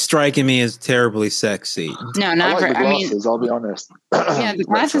 Not striking me as terribly sexy. No, not I like the glasses, I'll be honest. Yeah, the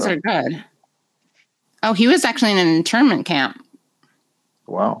glasses are good. Oh, he was actually in an internment camp.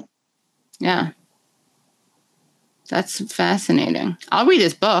 Wow. Yeah. That's fascinating. I'll read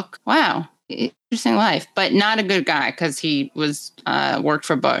his book. Wow. Interesting life, but not a good guy because he was worked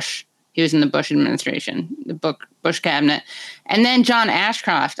for Bush. He was in the Bush administration, the Bush cabinet. And then John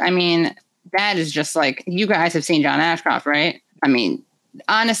Ashcroft. I mean, that is just like, you guys have seen John Ashcroft, right? I mean,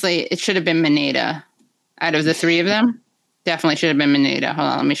 honestly, it should have been Mineta. Out of the three of them, definitely should have been Mineta. Hold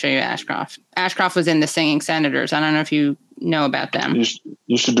on, let me show you Ashcroft. Ashcroft was in the Singing Senators. I don't know if you know about them.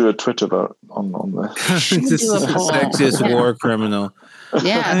 You should do a Twitter vote on the This is a sexist war criminal.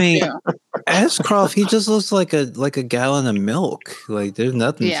 Yeah, I mean, Ashcroft, he just looks like a gallon of milk. Like there's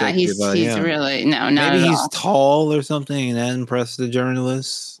nothing sexy about him. He's really not Maybe at he's all. tall or something, and that impressed the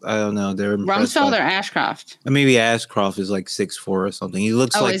journalists. I don't know. They're impressed. Rumsfeld or Ashcroft? Maybe Ashcroft is like 6'4" or something. He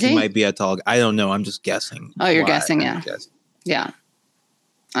looks like he might be a tall. I don't know. I'm just guessing. Oh, you're guessing, yeah. Yeah.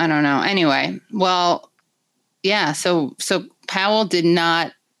 I don't know. Anyway, well, yeah. So Powell did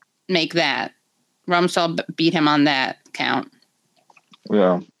not make that. Rumsfeld beat him on that count.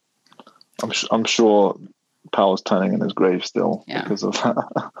 Yeah, I'm sure Powell's turning in his grave still because of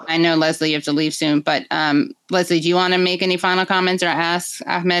that. I know, Leslie, you have to leave soon, but Leslie, do you want to make any final comments or ask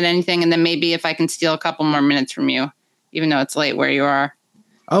Ahmed anything? And then maybe if I can steal a couple more minutes from you, even though it's late where you are.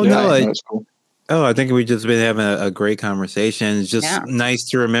 Oh, yeah, no. That's cool. Oh, I think we've just been having a great conversation. It's just nice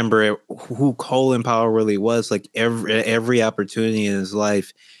to remember who Colin Powell really was. Like every opportunity in his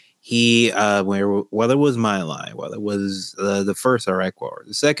life, he whether it was My Lai, whether it was the first Iraq War,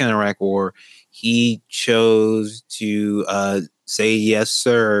 the second Iraq War, he chose to say yes,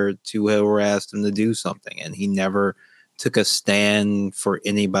 sir, to whoever asked him to do something, and he never took a stand for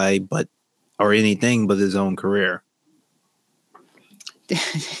anybody or anything but his own career.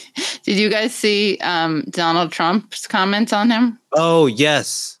 Did you guys see Donald Trump's comments on him? Oh,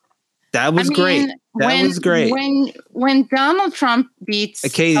 yes. That was great. That was great. When Donald Trump beats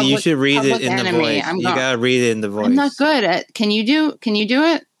Katie, you should read it in the voice. You gotta read it in the voice. I'm not good at. Can you do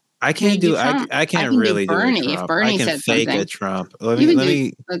it? I can't do. I can't really do Bernie. If Bernie said fake something. A Trump. Let's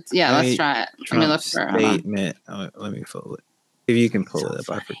try it. Let me look for it. Statement. Let me pull it. If you can pull it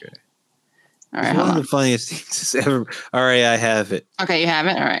up, I forget. All right, it's one of the funniest things ever. All right, I have it. Okay, you have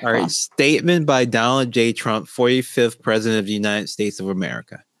it. All right. All right. Statement by Donald J. Trump, 45th President of the United States of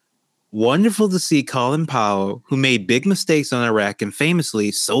America. Wonderful to see Colin Powell, who made big mistakes on Iraq and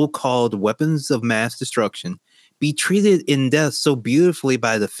famously so-called weapons of mass destruction, be treated in death so beautifully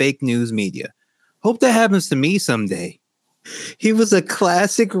by the fake news media. Hope that happens to me someday. He was a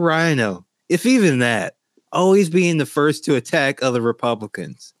classic rhino, if even that, always being the first to attack other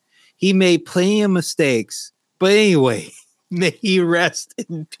Republicans. He made plenty of mistakes, but anyway, may he rest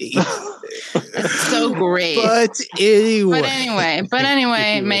in peace. It's so great. But anyway,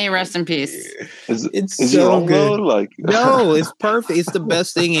 may he rest in peace. Is so he wrong good. though? No, it's perfect. It's the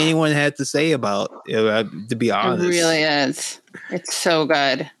best thing anyone had to say about it, to be honest. It really is. It's so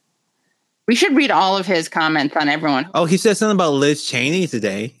good. We should read all of his comments on everyone. Oh, he said something about Liz Cheney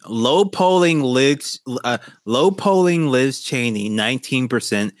today. Low polling Liz Cheney,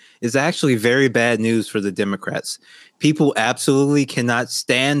 19%, is actually very bad news for the Democrats. People absolutely cannot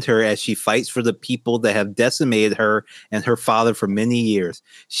stand her as she fights for the people that have decimated her and her father for many years.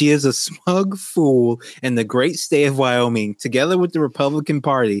 She is a smug fool, and the great state of Wyoming, together with the Republican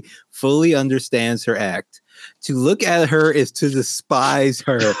Party, fully understands her act. To look at her is to despise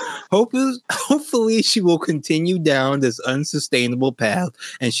her. Hopefully, she will continue down this unsustainable path,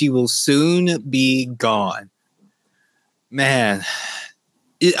 and she will soon be gone. Man,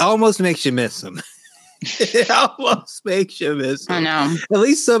 it almost makes you miss him. It almost makes you miss him. I know. At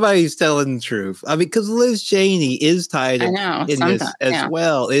least somebody's telling the truth. I mean, because Liz Cheney is tied in this as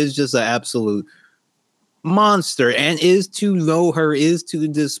well. Is just an absolute monster, and is to know her is to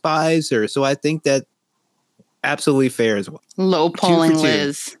despise her. So I think that absolutely fair as well. Low polling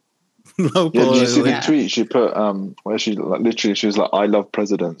Liz. Did you see the tweet she put? Where she she was like, "I love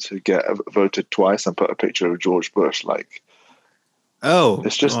presidents who get voted twice," and put a picture of George Bush. Like,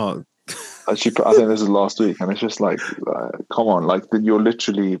 it's just. She put, I think this is last week, and it's just like, come on, like you're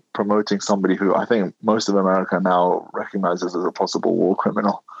literally promoting somebody who I think most of America now recognizes as a possible war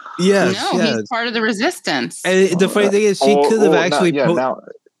criminal. Yes, No, yes. he's part of the resistance. And the funny thing is, she could have actually. Now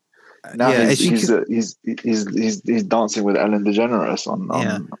he's dancing with Ellen DeGeneres on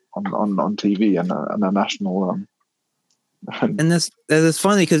TV and a national. And that's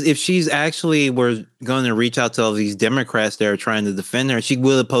funny because if she's actually were going to reach out to all these Democrats that are trying to defend her, she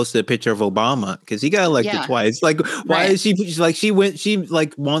would have posted a picture of Obama because he got elected twice. Like, why is she like she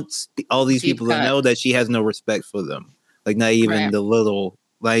wants all these people to know that she has no respect for them, like not even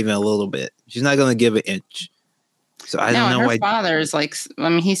not even a little bit. She's not going to give an inch. So I don't know her why. Father is like, I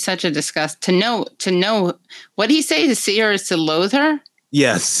mean, he's such a disgust. To know what he say to see her is to loathe her.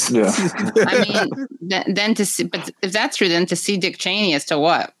 Yes. Yeah. I mean, then to see, but if that's true, then to see Dick Cheney is to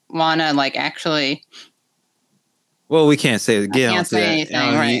what? Wanna like actually? Well, we can't say it again. I can't say anything,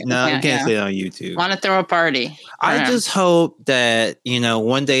 right? No, we can't say it on YouTube. Want to throw a party? I just hope that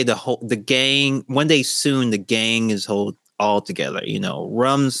one day the gang is all together.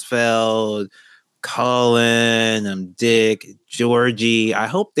 Rumsfeld, Colin, Dick, Georgie. I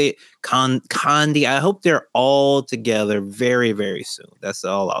hope Condi. I hope they're all together very, very soon. That's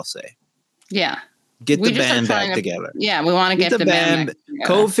all I'll say. Yeah. Get the band back together. Yeah, we want to get the band back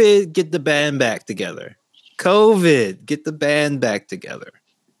together. COVID, get the band back together. COVID, get the band back together.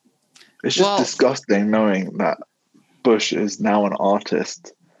 It's just disgusting knowing that Bush is now an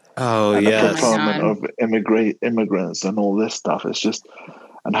artist. Oh, and yes. a proponent of immigrants and all this stuff. It's just,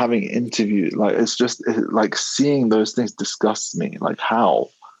 and having interviewed, like, it's just like seeing those things disgusts me. Like, how?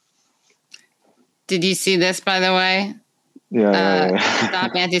 Did you see this, by the way? Yeah.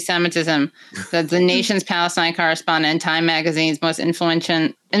 Stop anti-Semitism. The Nation's Palestine correspondent and Time Magazine's most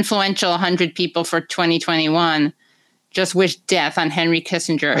influential 100 people for 2021 just wished death on Henry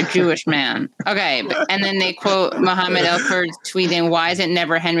Kissinger, a Jewish man. Okay, and then they quote Mohammed El-Kurd tweeting, "Why is it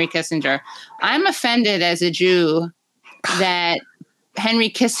never Henry Kissinger?" I'm offended as a Jew that Henry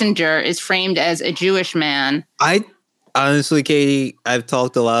Kissinger is framed as a Jewish man. Honestly, Katie, I've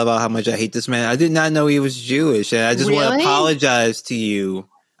talked a lot about how much I hate this man. I did not know he was Jewish, and I just want to apologize to you.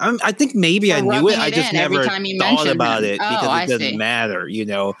 I think maybe I knew it. I just never thought about it because it doesn't matter.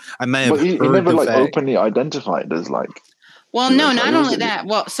 I might have heard he never the fact. Openly identified as like. Well, no, not only that.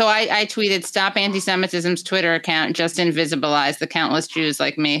 Well, so I tweeted, "Stop Anti-Semitism's Twitter account just invisibilized the countless Jews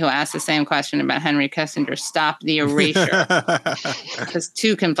like me who asked the same question about Henry Kissinger. Stop the erasure." Because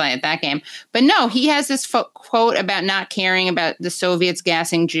two can play at that game. But no, he has this quote about not caring about the Soviets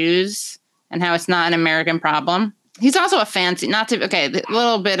gassing Jews and how it's not an American problem. He's also a fancy, a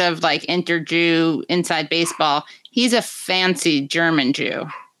little bit of like inter-Jew inside baseball. He's a fancy German Jew.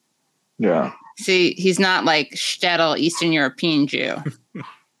 Yeah. See, he's not like shtetl Eastern European Jew.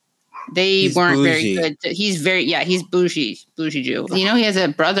 They weren't bougie. Very good. He's bougie Jew. He has a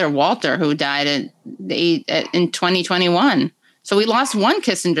brother, Walter, who died in 2021. So we lost one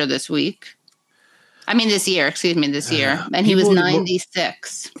Kissinger this year. And he was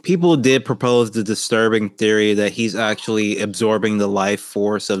 96. People did propose the disturbing theory that he's actually absorbing the life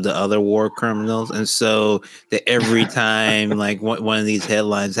force of the other war criminals. And so that every time like one of these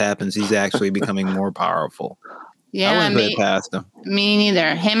headlines happens, he's actually becoming more powerful. Yeah, I wouldn't put it past him. Me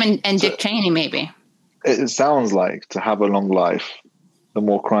neither. Him and Dick Cheney, maybe. It sounds like to have a long life, the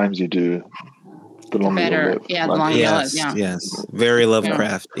more crimes you do, the longer you live. Yeah, the longer you live. Yeah. Yes. Very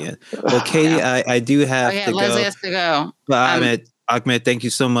Lovecraftian. Well, Katie, I do have to Leslie go. has to go. But Ahmed, thank you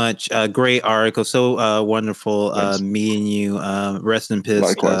so much. Great article. So wonderful meeting you. Rest in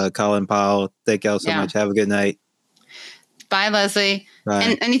peace, Colin Powell. Thank y'all so much. Have a good night. Bye, Leslie. Bye.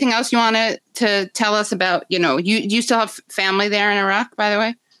 And anything else you want to tell us about, you still have family there in Iraq, by the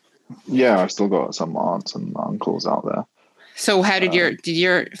way? Yeah, I've still got some aunts and uncles out there. So how did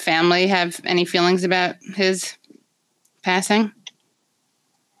your family have any feelings about his passing?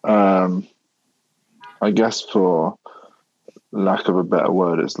 I guess for lack of a better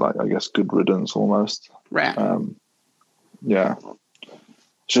word, it's like, I guess, good riddance almost. Right. Yeah. It's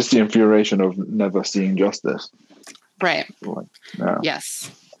just the infuriation of never seeing justice. Right.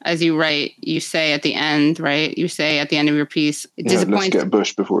 Yes. As you write, you say at the end, right? You say at the end of your piece, let's get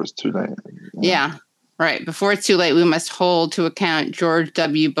Bush before it's too late. Yeah. Right. Before it's too late, we must hold to account George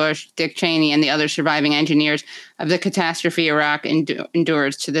W. Bush, Dick Cheney, and the other surviving engineers of the catastrophe Iraq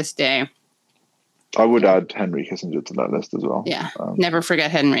endures to this day. I would add Henry Kissinger to that list as well. Yeah. Never forget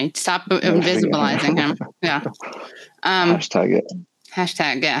Henry. Stop invisibilizing him. Yeah. Hashtag it.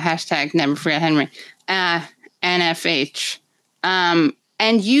 Hashtag never forget Henry. NFH.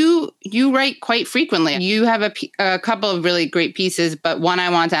 And you write quite frequently. You have a couple of really great pieces, but one I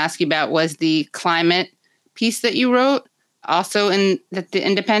want to ask you about was the climate piece that you wrote, also in the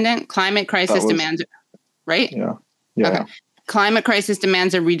Independent. Climate crisis demands, right? Yeah. Okay. climate crisis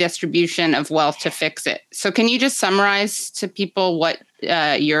demands a redistribution of wealth to fix it. So can you just summarize to people what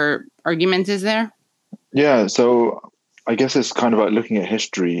your argument is there? Yeah, so I guess it's kind of like looking at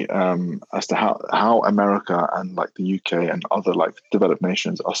history as to how America and like the UK and other like developed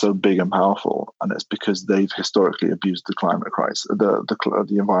nations are so big and powerful, and it's because they've historically abused the climate crisis, the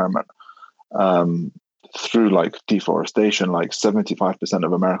environment, through like deforestation. Like 75%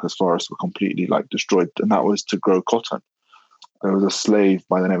 of America's forests were completely like destroyed, and that was to grow cotton. There was a slave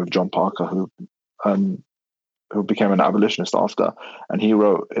by the name of John Parker who became an abolitionist after, and he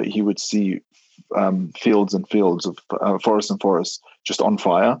would see fields and fields of forests and forests just on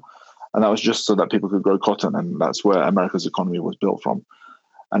fire, and that was just so that people could grow cotton, and that's where America's economy was built from.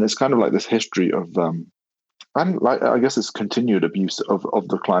 And it's kind of like this history of and like I guess it's continued abuse of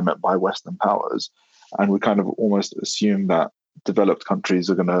the climate by Western powers, and we kind of almost assume that developed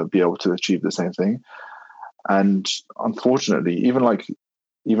countries are going to be able to achieve the same thing. And unfortunately, even like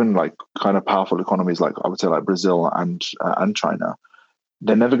kind of powerful economies like I would say like Brazil and China,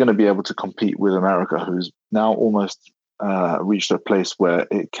 they're never going to be able to compete with America, who's now almost reached a place where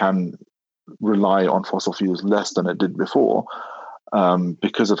it can rely on fossil fuels less than it did before,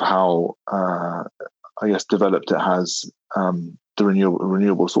 because of how I guess developed it has the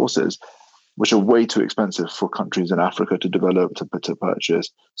renewable sources, which are way too expensive for countries in Africa to develop, to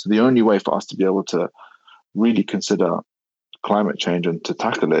purchase. So the only way for us to be able to really consider climate change and to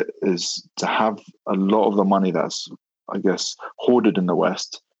tackle it is to have a lot of the money that's, I guess, hoarded in the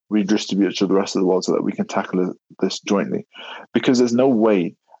West redistributed to the rest of the world so that we can tackle this jointly. Because there's no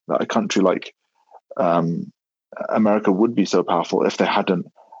way that a country like America would be so powerful if they hadn't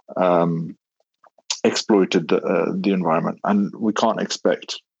exploited the environment. And we can't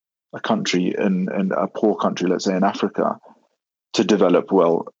expect a country in a poor country, let's say in Africa, to develop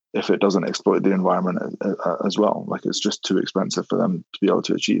well if it doesn't exploit the environment as well. Like, it's just too expensive for them to be able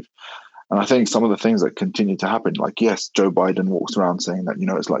to achieve. And I think some of the things that continue to happen, like, yes, Joe Biden walks around saying that,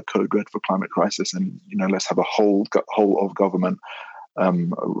 it's like code red for climate crisis, and, let's have a whole of government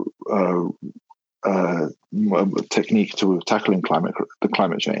technique to tackling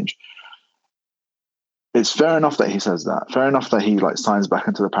climate change. It's fair enough that he says that. Fair enough that he signs back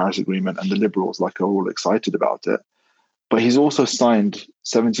into the Paris Agreement, and the liberals are all excited about it. But he's also signed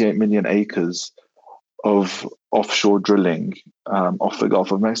 78 million acres of offshore drilling off the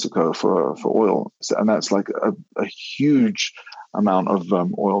Gulf of Mexico for oil, and that's like a huge amount of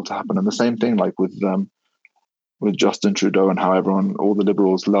oil to happen. And the same thing with Justin Trudeau, and how all the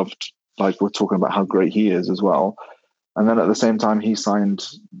liberals loved, we're talking about how great he is as well. And then at the same time, he signed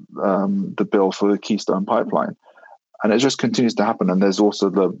the bill for the Keystone Pipeline, and it just continues to happen. And there's also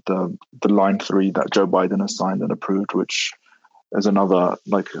the Line 3 that Joe Biden has signed and approved, which is another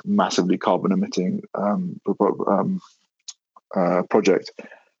massively carbon emitting project.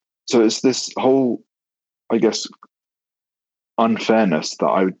 So it's this whole, I guess, unfairness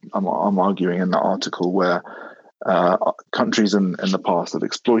that I'm arguing in the article, where countries in the past have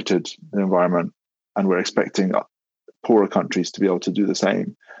exploited the environment, and we're expecting poorer countries to be able to do the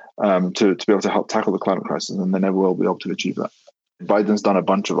same, to be able to help tackle the climate crisis, and they never will be able to achieve that. Biden's done a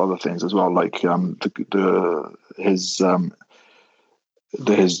bunch of other things as well, like his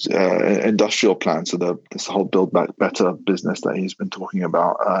industrial plan. So this whole Build Back Better business that he's been talking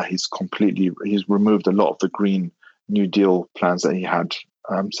about, he's removed a lot of the Green New Deal plans that he had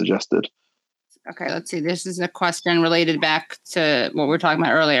suggested. Okay, let's see. This is a question related back to what we were talking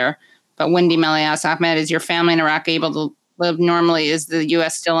about earlier. But Wendy Melly asks, Ahmed, is your family in Iraq able to live normally? Is the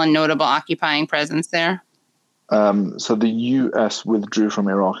U.S. still a notable occupying presence there? So the U.S. withdrew from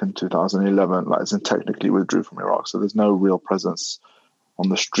Iraq in 2011, technically withdrew from Iraq. So there's no real presence on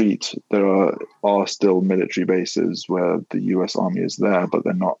the street. There are still military bases where the U.S. Army is there, but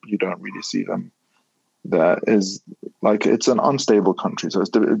they're not. You don't really see them. There is it's an unstable country, so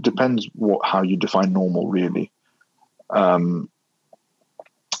it depends how you define normal, really.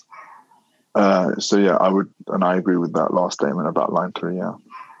 So yeah, I agree with that last statement about Line 3. Yeah.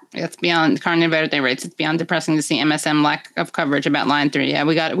 It's beyond Carne Verde rates. It's beyond depressing to see MSM lack of coverage about Line 3. Yeah,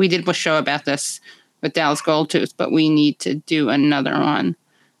 we did a show about this with Dallas Goldtooth, but we need to do another one.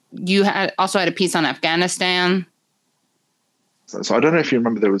 You also had a piece on Afghanistan. So I don't know if you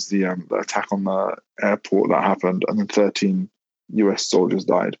remember, there was the attack on the airport that happened, and then 13 US soldiers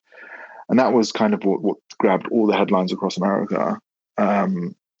died. And that was kind of what grabbed all the headlines across America,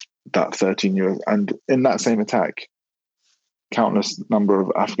 that 13 years. And in that same attack, countless number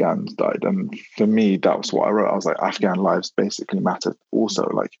of Afghans died. And for me, that was what I wrote. I was like, Afghan lives basically matter also.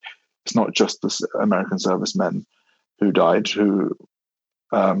 It's not just the American servicemen who died, who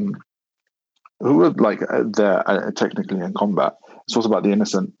who were like there technically in combat. It's also about the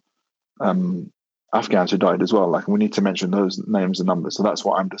innocent Afghans who died as well. Like, we need to mention those names and numbers. So that's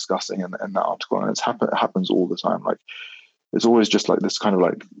what I'm discussing in that article, and it happens all the time. Like, it's always just like this kind of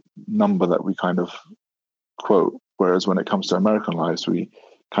like number that we kind of quote, whereas when it comes to American lives, we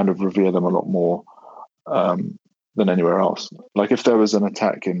kind of revere them a lot more than anywhere else. Like, if there was an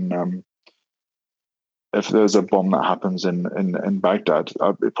attack if there's a bomb that happens in Baghdad,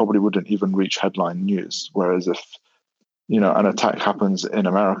 it probably wouldn't even reach headline news. Whereas if, an attack happens in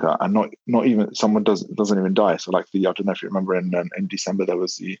America and not even someone doesn't even die. So like I don't know if you remember in December, there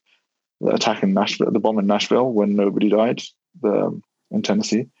was the attack in Nashville, the bomb in Nashville when nobody died in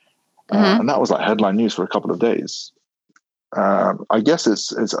Tennessee. And that was like headline news for a couple of days. I guess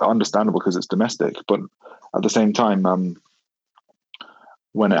it's understandable because it's domestic, but at the same time,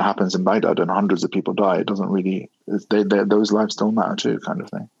 when it happens in Baghdad and hundreds of people die, it doesn't really. Those lives still matter too, kind of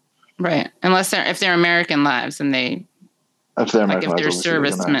thing. Right, unless if they're American lives and they. If they're American like if lives, they're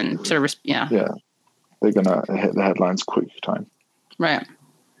servicemen, yeah, they're gonna hit the headlines quick time. Right.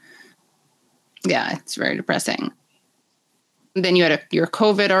 Yeah, it's very depressing. Then you had your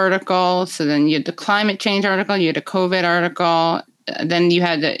COVID article. So then you had the climate change article. You had a COVID article. Then you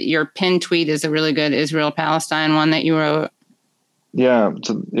had your pinned tweet is a really good Israel-Palestine one that you wrote. Yeah.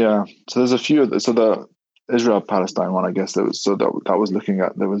 So there's a few. So the Israel-Palestine one, I guess that was looking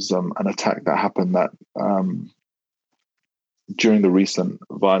at, there was an attack that happened that during the recent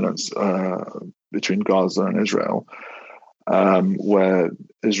violence between Gaza and Israel, where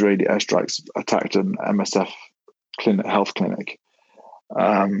Israeli airstrikes attacked an MSF health clinic.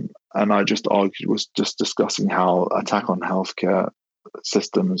 And I was just discussing how attack on healthcare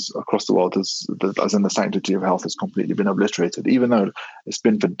systems across the world, as in the sanctity of health, has completely been obliterated, even though it's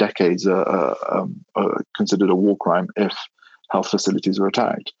been for decades considered a war crime if health facilities are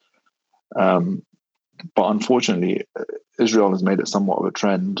attacked. But unfortunately, Israel has made it somewhat of a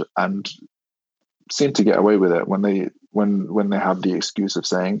trend and seem to get away with it when they have the excuse of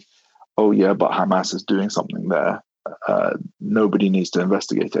saying, "Oh yeah, but Hamas is doing something there. Nobody needs to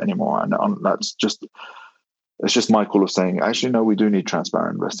investigate it anymore." And it's just my call of saying, actually, no, we do need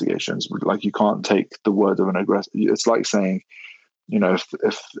transparent investigations. Like, you can't take the word of an aggressor. It's like saying,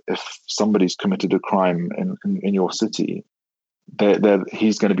 if somebody's committed a crime in your city,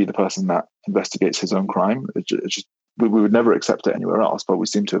 he's going to be the person that investigates his own crime. We would never accept it anywhere else, but we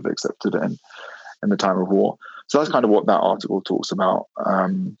seem to have accepted it in the time of war. So that's kind of what that article talks about.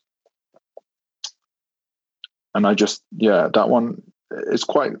 And that one is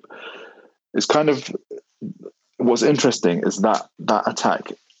what's interesting is that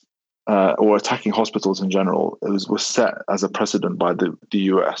attack or attacking hospitals in general, was set as a precedent by the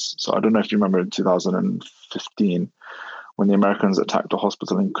US. So I don't know if you remember in 2015 when the Americans attacked a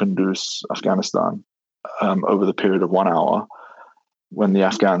hospital in Kunduz, Afghanistan, over the period of 1 hour, when the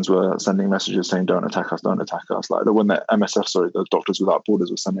Afghans were sending messages saying, "Don't attack us, don't attack us." Like when the the Doctors Without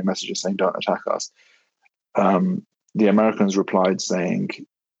Borders, were sending messages saying, "Don't attack us." The Americans replied saying,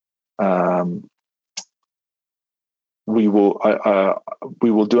 "We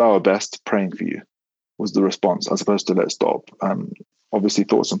will do our best, praying for you," was the response, as opposed to "let's stop." Obviously,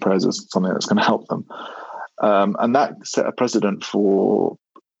 thoughts and prayers is something that's going to help them. And that set a precedent for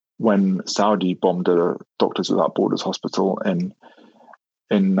when Saudi bombed a Doctors Without Borders hospital in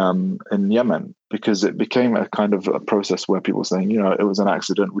Yemen, because it became a kind of a process where people were saying, it was an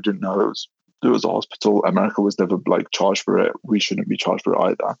accident. We didn't know it was a hospital. America was never charged for it. We shouldn't be charged for it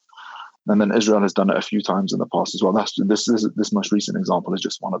either. And then Israel has done it a few times in the past as well. This most recent example is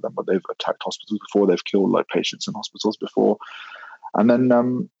just one of them, but they've attacked hospitals before. They've killed patients in hospitals before. And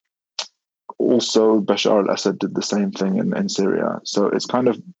then also Bashar al-Assad did the same thing in Syria. So it's kind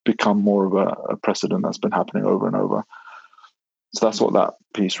of become more of a precedent that's been happening over and over. So that's what that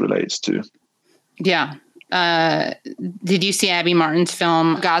piece relates to. Yeah. Did you see Abby Martin's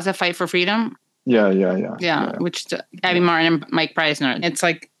film Gaza Fight for Freedom? Yeah. Which Abby Martin and Mike Preisner.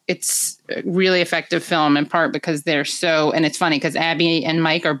 It's a really effective film, in part because and it's funny because Abby and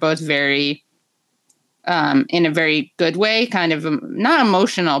Mike are both very, in a very good way, kind of not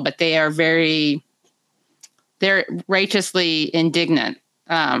emotional, but they're righteously indignant,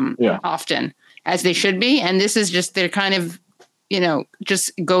 often, as they should be. And this is just, they're kind of,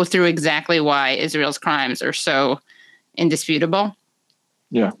 just go through exactly why Israel's crimes are so indisputable.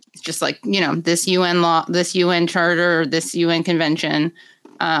 Yeah. It's just like, this UN law, this UN charter, this UN convention.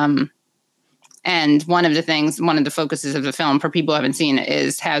 And one of the focuses of the film, for people who haven't seen it,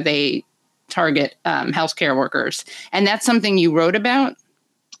 is how they target healthcare workers. And that's something you wrote about?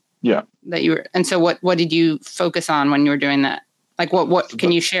 Yeah. And so what did you focus on when you were doing that? Like what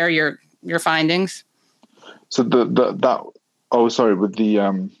can you share your your findings? So with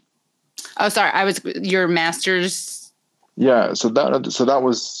the Oh, sorry. Your master's. Yeah, so that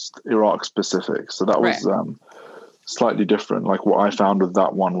was Iraq specific. So that was slightly different. Like what I found with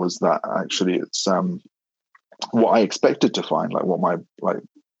that one was that actually it's what I expected to find. Like what my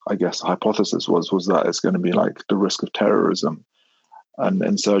I guess hypothesis was that it's going to be like the risk of terrorism and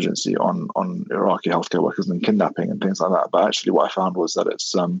insurgency on Iraqi healthcare workers and kidnapping and things like that. But actually, what I found was that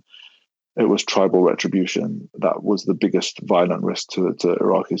it was tribal retribution that was the biggest violent risk to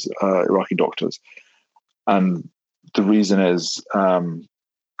Iraqi doctors, and the reason is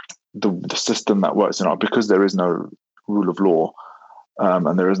the system that works in Iraq, because there is no rule of law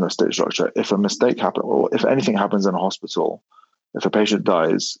and there is no state structure. If a mistake happens, or if anything happens in a hospital, if a patient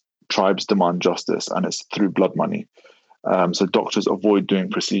dies, tribes demand justice, and it's through blood money. So doctors avoid doing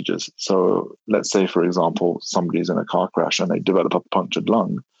procedures. So let's say, for example, somebody's in a car crash and they develop a punctured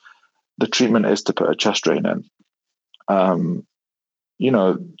lung. The treatment is to put a chest drain in.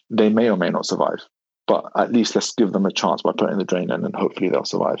 They may or may not survive, but at least let's give them a chance by putting the drain in, and hopefully they'll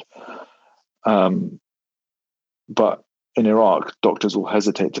survive. But in Iraq, doctors will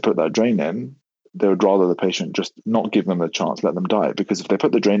hesitate to put that drain in. They would rather the patient just not give them a chance, let them die. Because if they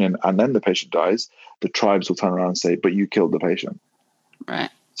put the drain in and then the patient dies, the tribes will turn around and say, but you killed the patient. Right.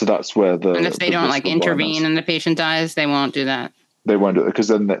 So that's where and if they don't intervene and the patient dies, they won't do that. They won't do it because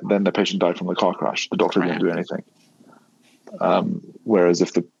then the patient died from the car crash. The doctor didn't do anything. Whereas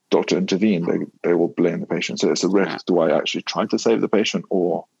if the doctor intervened, they will blame the patient. So it's a risk. Yeah. Do I actually try to save the patient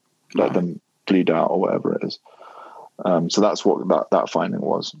or let them bleed out or whatever it is? So that's what that finding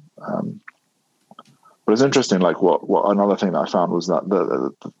was. But it's interesting. Like what another thing that I found was that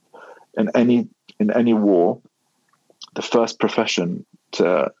in any war, the first profession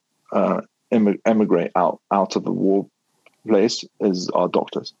to emigrate out of the war place is our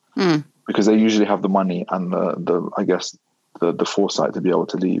doctors, because they usually have the money and the foresight to be able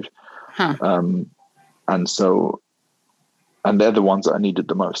to leave. And they're the ones that are needed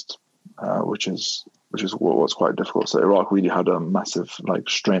the most, which is what's quite difficult. So Iraq really had a massive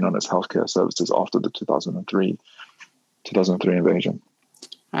strain on its healthcare services after the 2003 invasion.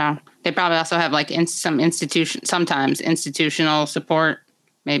 Wow. They probably also have sometimes institutional support,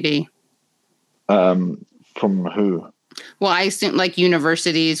 maybe. From who? Well, I assume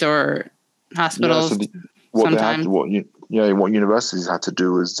universities or hospitals. Yeah, what universities had to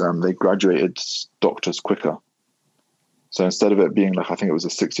do is they graduated doctors quicker. So instead of it being I think it was a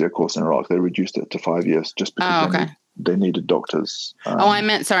 6-year course in Iraq, they reduced it to 5 years just because they needed doctors. I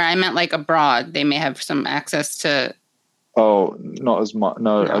meant abroad. They may have some access to. Oh, not as much.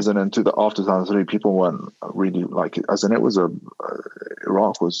 No, as in after 2003, people weren't really as in it was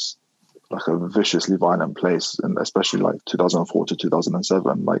Iraq was a viciously violent place, and especially 2004 to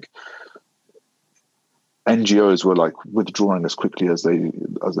 2007, NGOs were withdrawing as quickly as they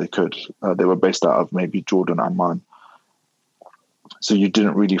could. They were based out of maybe Jordan, Amman. So you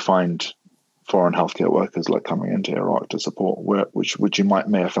didn't really find foreign healthcare workers coming into Iraq to support, which you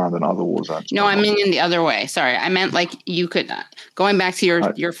may have found in other war zones. No, I mean in the other way. Sorry, I meant you could going back to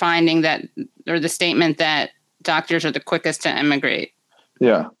your finding that, or the statement that doctors are the quickest to emigrate.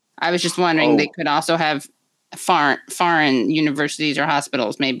 Yeah, I was just wondering they could also have foreign universities or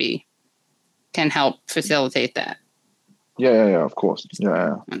hospitals maybe can help facilitate that. Yeah, of course.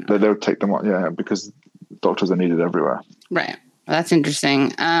 Yeah. They'll take them on. Yeah, because doctors are needed everywhere. Right. Well, that's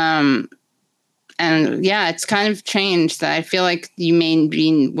interesting. And it's kind of changed. I feel like you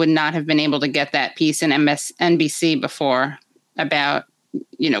would not have been able to get that piece in NBC before about,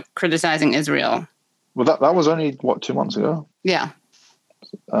 criticizing Israel. Well, that was only 2 months ago. Yeah.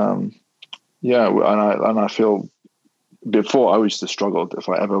 And I feel before I used to struggle if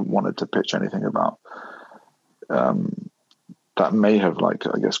I ever wanted to pitch anything about that may have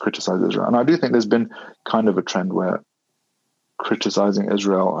criticized Israel. And I do think there's been kind of a trend where criticizing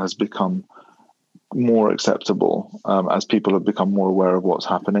Israel has become more acceptable as people have become more aware of what's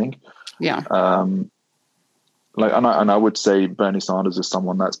happening. Yeah. And I would say Bernie Sanders is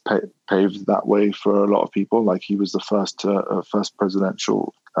someone that's paved that way for a lot of people. He was the first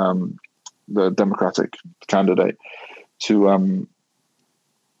presidential, the Democratic candidate to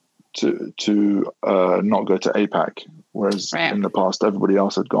not go to AIPAC, whereas in the past everybody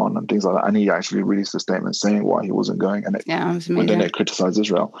else had gone and things like that. And he actually released a statement saying why he wasn't going, and it criticized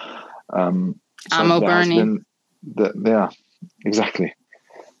Israel. Bernie. Yeah, exactly.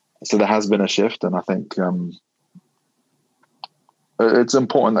 So there has been a shift, and I think it's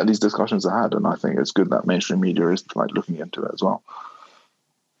important that these discussions are had, and I think it's good that mainstream media is looking into it as well.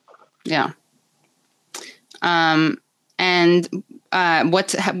 Yeah. And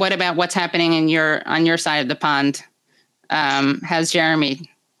what about what's happening on your side of the pond? How's Jeremy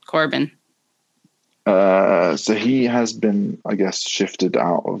Corbyn? So he has been, I guess, shifted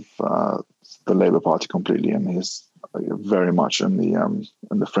out of the Labour Party completely, and he's very much in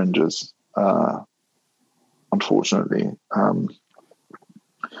the fringes, unfortunately.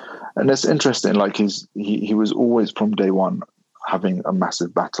 And it's interesting. Like he was always from day one having a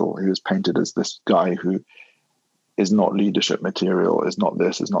massive battle. He was painted as this guy who is not leadership material, is not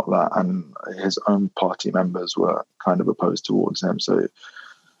this, is not that, and his own party members were kind of opposed towards him. So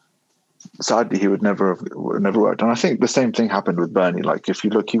sadly, he would never worked. And I think the same thing happened with Bernie. Like if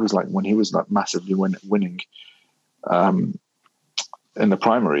you look, he was like when he was like massively winning in the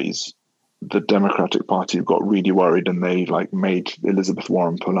primaries, the Democratic Party got really worried, and they like made Elizabeth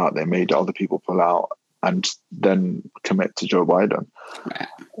Warren pull out. They made other people pull out, and then commit to Joe Biden.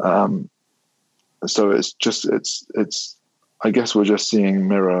 So it's I guess we're just seeing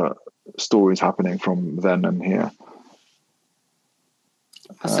mirror stories happening from then and here.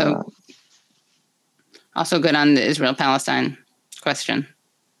 Also good on the Israel-Palestine question.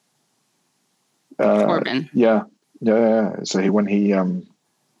 Corbyn. Yeah. So he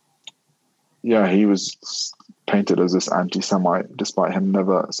was painted as this anti-Semite, despite him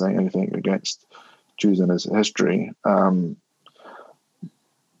never saying anything against Jews in his history.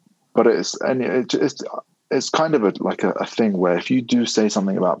 But it's kind of a thing where if you do say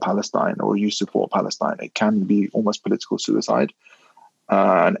something about Palestine or you support Palestine, it can be almost political suicide.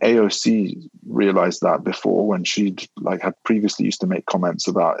 And AOC realized that before, when she'd had previously used to make comments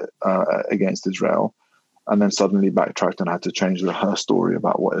about against Israel, and then suddenly backtracked and had to change her story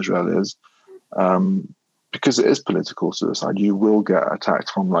about what Israel is, because it is political suicide. You will get attacked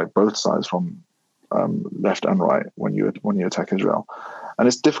from both sides, from left and right, when you attack Israel. And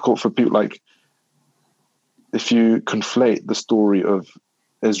it's difficult for people, if you conflate the story of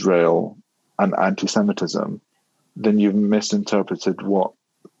Israel and anti-Semitism, then you've misinterpreted what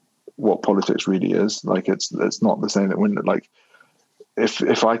politics really is. It's not the same. That when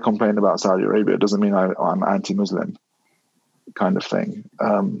if I complain about Saudi Arabia, it doesn't mean I'm anti-Muslim, kind of thing.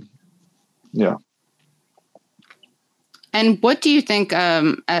 Yeah. And what do you think?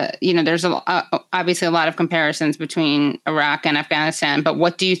 There's obviously a lot of comparisons between Iraq and Afghanistan, but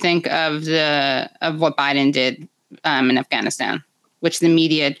what do you think of what Biden did in Afghanistan, which the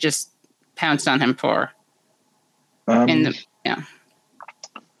media just pounced on him for? If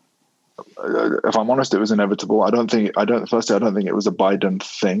I'm honest, it was inevitable. I don't think it was a Biden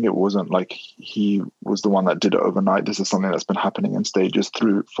thing. It wasn't like he was the one that did it overnight. This is something that's been happening in stages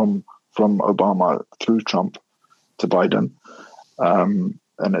from Obama through Trump to Biden. And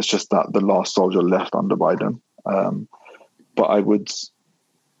it's just that the last soldier left under Biden. But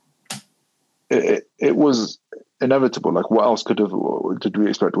it was inevitable. What else did we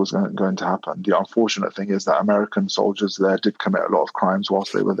expect was going to happen? The unfortunate thing is that American soldiers there did commit a lot of crimes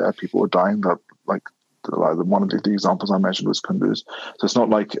whilst they were there. People were dying. One of the examples I mentioned was Kunduz. So it's not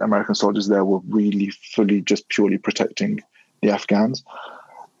like American soldiers there were really fully just purely protecting the Afghans.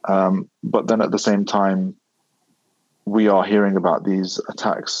 But then at the same time, we are hearing about these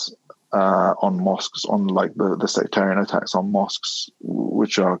attacks on mosques, on the sectarian attacks on mosques,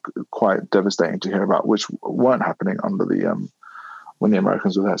 which are quite devastating to hear about, which weren't happening under when the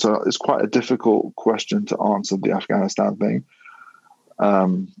Americans were there. So it's quite a difficult question to answer, the Afghanistan thing.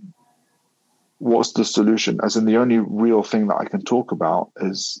 What's the solution? As in, the only real thing that I can talk about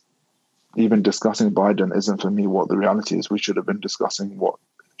is, even discussing Biden isn't for me what the reality is. We should have been discussing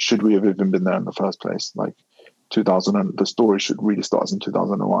should we have even been there in the first place? 2000, and the story should really start in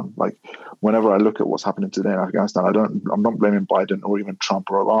 2001. Whenever I look at what's happening today in Afghanistan, I'm not blaming Biden or even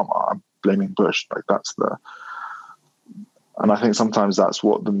Trump or Obama. I'm blaming Bush. And I think sometimes that's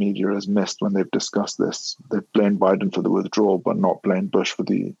what the media has missed when they've discussed this. They've blamed Biden for the withdrawal, but not blamed Bush for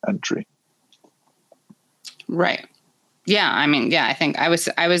the entry. Right. Yeah. I think I was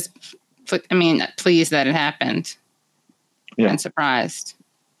pleased that it happened. Yeah. And surprised.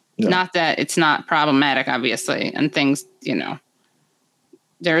 Yeah. Not that it's not problematic, obviously, and things,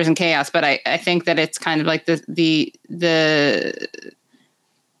 there isn't chaos, but I think that it's kind of like the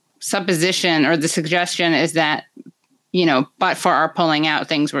supposition or the suggestion is that, but for our pulling out,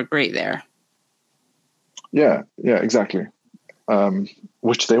 things were great there. Yeah, exactly.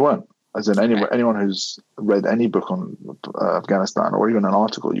 Which they weren't. As in, anyone who's read any book on Afghanistan or even an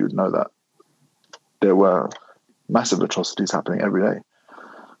article, you would know that there were massive atrocities happening every day.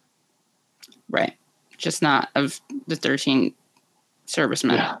 Right. Just not of the 13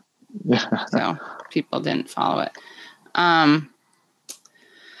 servicemen. Yeah. So people didn't follow it.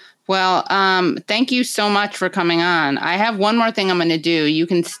 Well, thank you so much for coming on. I have one more thing I'm going to do. You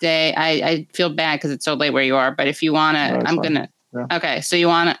can stay. I feel bad because it's so late where you are, but if you want to, I'm going to. Yeah. Okay. So you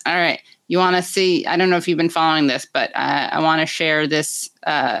want to, all right. You want to see, I don't know if you've been following this, but I want to share this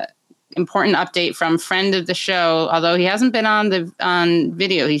important update from friend of the show, although he hasn't been on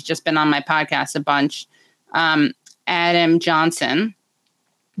video. He's just been on my podcast a bunch. Adam Johnson,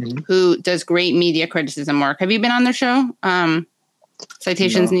 who does great media criticism work. Have you been on their show?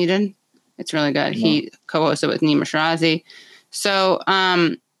 Citations Needed. It's really good. No. He co-hosted with Nima Shirazi. So,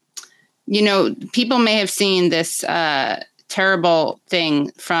 people may have seen this terrible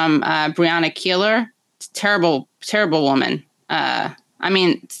thing from Breonna Keeler. Terrible, terrible woman.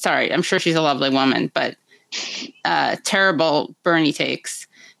 Sorry, I'm sure she's a lovely woman, but terrible Bernie takes.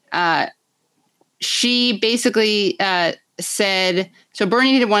 She basically said, so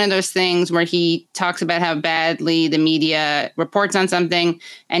Bernie did one of those things where he talks about how badly the media reports on something,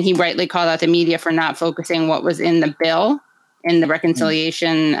 and he rightly called out the media for not focusing what was in the bill, in the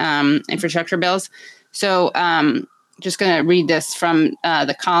reconciliation infrastructure bills. So just going to read this from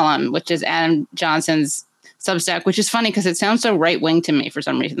the column, which is Adam Johnson's Substack, which is funny because it sounds so right-wing to me for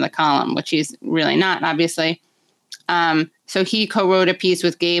some reason, the column, which he's really not, obviously. So he co-wrote a piece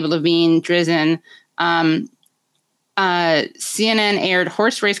with Gabe Levine Drizin. CNN aired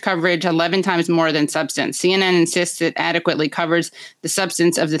horse race coverage 11 times more than substance. CNN insists it adequately covers the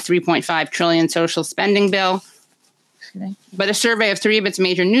substance of the $3.5 trillion social spending bill. But a survey of 3 of its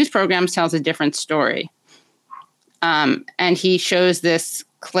major news programs tells a different story. And he shows this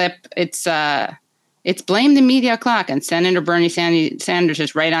clip. It's blame the media clock, and Senator Bernie Sanders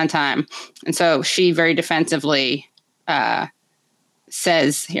is right on time. And so she very defensively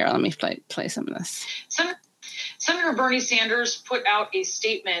says, here, let me play some of this. Senator Bernie Sanders put out a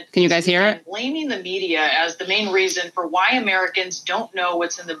statement. Can you guys hear it? Blaming the media as the main reason for why Americans don't know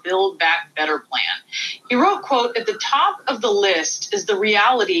what's in the Build Back Better plan. He wrote, quote, at the top of the list is the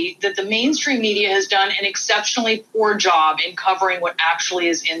reality that the mainstream media has done an exceptionally poor job in covering what actually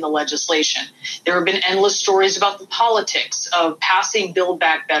is in the legislation. There have been endless stories about the politics of passing Build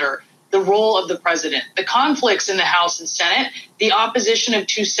Back Better, the role of the president, the conflicts in the House and Senate, the opposition of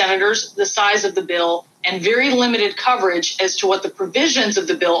 2 senators, the size of the bill, and very limited coverage as to what the provisions of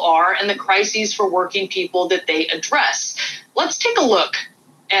the bill are and the crises for working people that they address. Let's take a look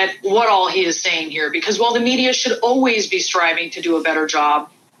at what all he is saying here, because while the media should always be striving to do a better job,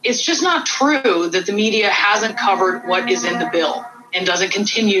 it's just not true that the media hasn't covered what is in the bill and doesn't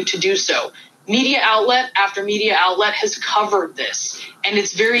continue to do so. Media outlet after media outlet has covered this, and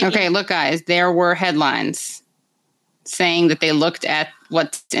it's very... Okay, look, guys, there were headlines saying that they looked at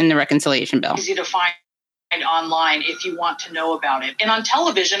what's in the reconciliation bill. Easy to find online if you want to know about it. And on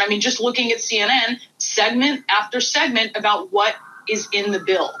television, just looking at CNN, segment after segment about what is in the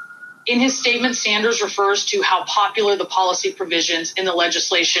bill. In his statement, Sanders refers to how popular the policy provisions in the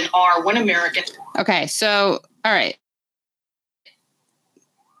legislation are when Americans... Okay, so, all right.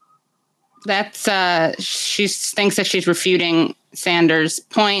 That's, she thinks that she's refuting Sanders'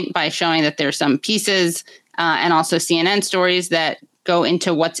 point by showing that there's some pieces and also CNN stories that go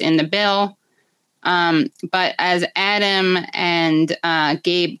into what's in the bill. But as Adam and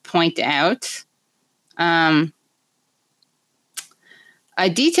Gabe point out, a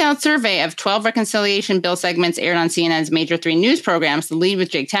detailed survey of 12 reconciliation bill segments aired on CNN's major 3 news programs, The Lead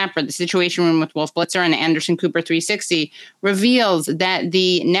with Jake Tapper, The Situation Room with Wolf Blitzer, and Anderson Cooper 360, reveals that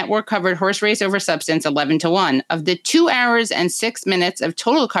the network covered horse race over substance 11-1. Of the 2 hours and 6 minutes of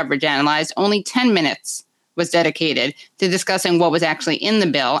total coverage analyzed, only 10 minutes was dedicated to discussing what was actually in the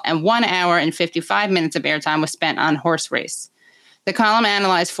bill, and 1 hour and 55 minutes of airtime was spent on horse race. The column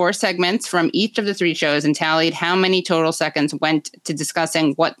analyzed 4 segments from each of the 3 shows and tallied how many total seconds went to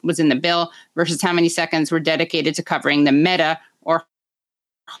discussing what was in the bill versus how many seconds were dedicated to covering the meta or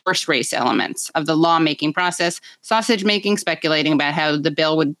horse race elements of the lawmaking process, sausage making, speculating about how the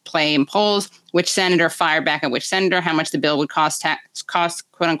bill would play in polls, which senator fired back at which senator, how much the bill would cost quote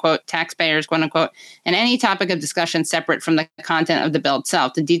unquote, taxpayers, quote unquote, and any topic of discussion separate from the content of the bill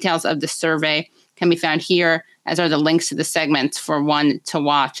itself. The details of the survey can be found here, as are the links to the segments for one to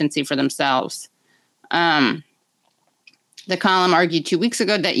watch and see for themselves. The column argued 2 weeks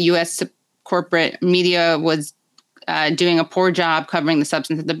ago that U.S. corporate media was doing a poor job covering the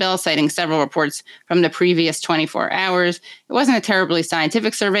substance of the bill, citing several reports from the previous 24 hours. It wasn't a terribly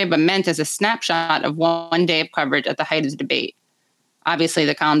scientific survey, but meant as a snapshot of one day of coverage at the height of the debate. Obviously,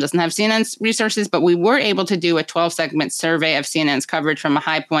 the column doesn't have CNN's resources, but we were able to do a 12-segment survey of CNN's coverage from a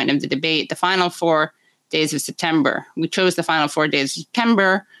high point of the debate, the final 4 days of September. We chose the final 4 days of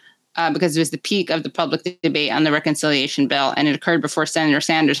September because it was the peak of the public debate on the reconciliation bill, and it occurred before Senator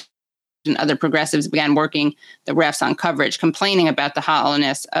Sanders and other progressives began working the refs on coverage, complaining about the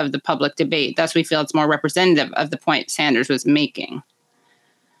hollowness of the public debate. Thus, we feel it's more representative of the point Sanders was making.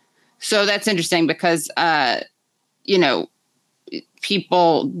 So that's interesting because,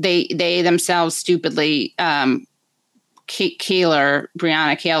 people, they themselves stupidly, Breonna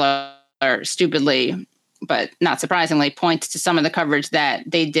Kaler, stupidly, but not surprisingly, points to some of the coverage that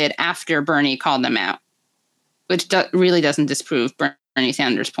they did after Bernie called them out, which really doesn't disprove Bernie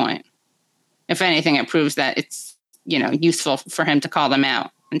Sanders' point. If anything, it proves that it's, useful for him to call them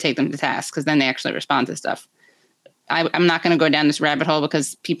out and take them to task, because then they actually respond to stuff. I'm not going to go down this rabbit hole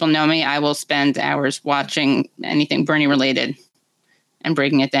because people know me. I will spend hours watching anything Bernie related and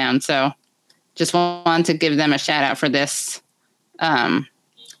breaking it down. So just want to give them a shout out for this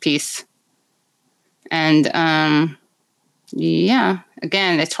piece. And again,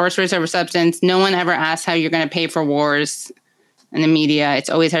 it's horse race over substance. No one ever asks how you're going to pay for wars in the media. It's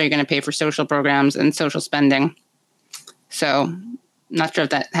always how you're going to pay for social programs and social spending. So not sure if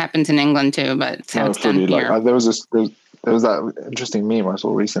that happens in England too, but it's how it's done here. There was that interesting meme I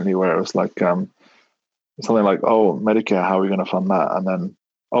saw recently where it was like something like, "Oh, Medicare, how are we going to fund that?" And then,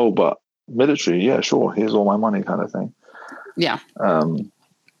 "Oh, but military, yeah, sure, here's all my money," kind of thing. Yeah.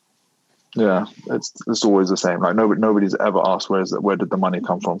 Yeah, it's always the same. Like nobody's ever asked where did the money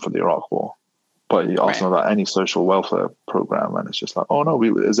come from for the Iraq War, but you ask them about any social welfare program, and it's just like, "Oh no,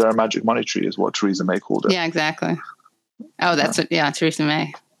 is there a magic money tree?" Is what Theresa May called it. Yeah, exactly. Oh, that's Theresa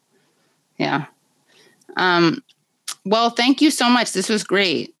May. Yeah. Well, thank you so much. This was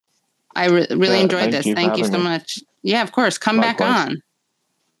great. I really enjoyed this. Thank you so much. Yeah, of course. Come back on.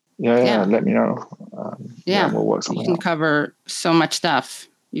 Yeah. Let me know. We'll work something out. You can cover so much stuff.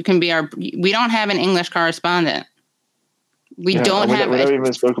 You can be we don't have an English correspondent. We never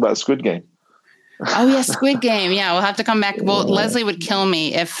even spoke about Squid Game. Oh yeah, Squid Game. Yeah, we'll have to come back. Well, Leslie would kill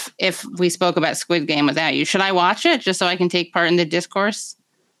me if we spoke about Squid Game without you. Should I watch it just so I can take part in the discourse?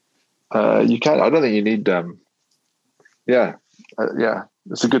 You can. I don't think you need.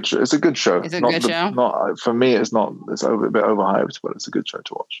 It's a good show. It's a good show. It's a good show. Not for me. It's not. It's a bit overhyped, but it's a good show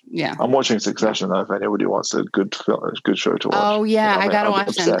to watch. Yeah, I'm watching Succession though. If anybody wants a good show to watch. Oh yeah, I gotta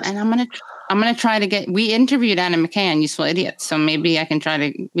watch it, and I'm gonna try to get. We interviewed Adam McKay on Useful Idiots, so maybe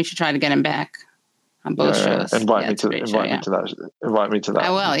we should try to get him back on both shows. Invite me to that. I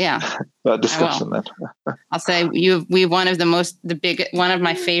will. Yeah, that discussion then. I'll say we one of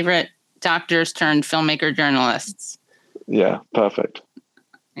my favorite doctors turned filmmaker journalists. Yeah, perfect.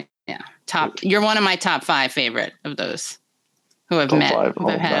 Yeah, you're one of my top 5 favorite of those who I've met, who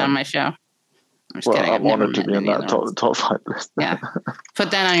I've had on my show. I'm just kidding. I'm honored to be in that top 5 list. Yeah,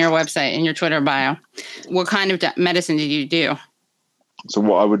 put that on your website in your Twitter bio. What kind of medicine did you do? So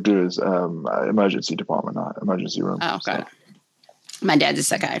what I would do is emergency department, emergency room. Oh, got it. My dad's a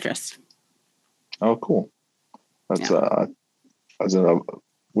psychiatrist. Oh, cool. That's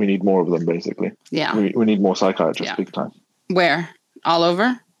we need more of them, basically. Yeah, we need more psychiatrists, big time. Where? All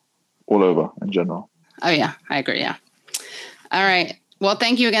over? All over in general. Oh yeah, I agree. Yeah. All right. Well,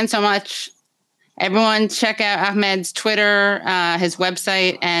 thank you again so much. Everyone check out Ahmed's Twitter, his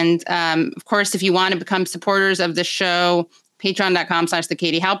website. And of course, if you want to become supporters of the show, patreon.com/The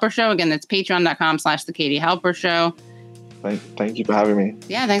Katie Halper Show. Again, that's patreon.com/The Katie Halper Show. Thank you for having me.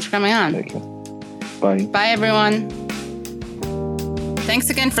 Yeah, thanks for coming on. Thank you. Bye. Bye, everyone. Thanks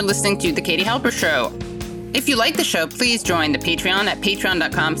again for listening to The Katie Halper Show. If you like the show, please join the Patreon at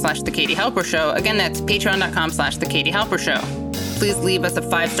patreon.com/The Katie Halper Show. Again, that's patreon.com/The Katie Halper Show. Please leave us a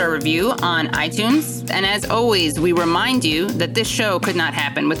 5-star review on iTunes. And as always, we remind you that this show could not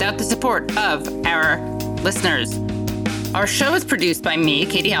happen without the support of our listeners. Our show is produced by me,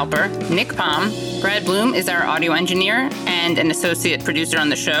 Katie Halper, Nick Palm. Brad Bloom is our audio engineer and an associate producer on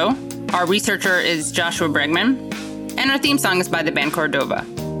the show. Our researcher is Joshua Bregman. And our theme song is by the band Cordova.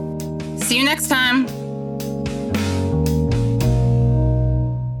 See you next time.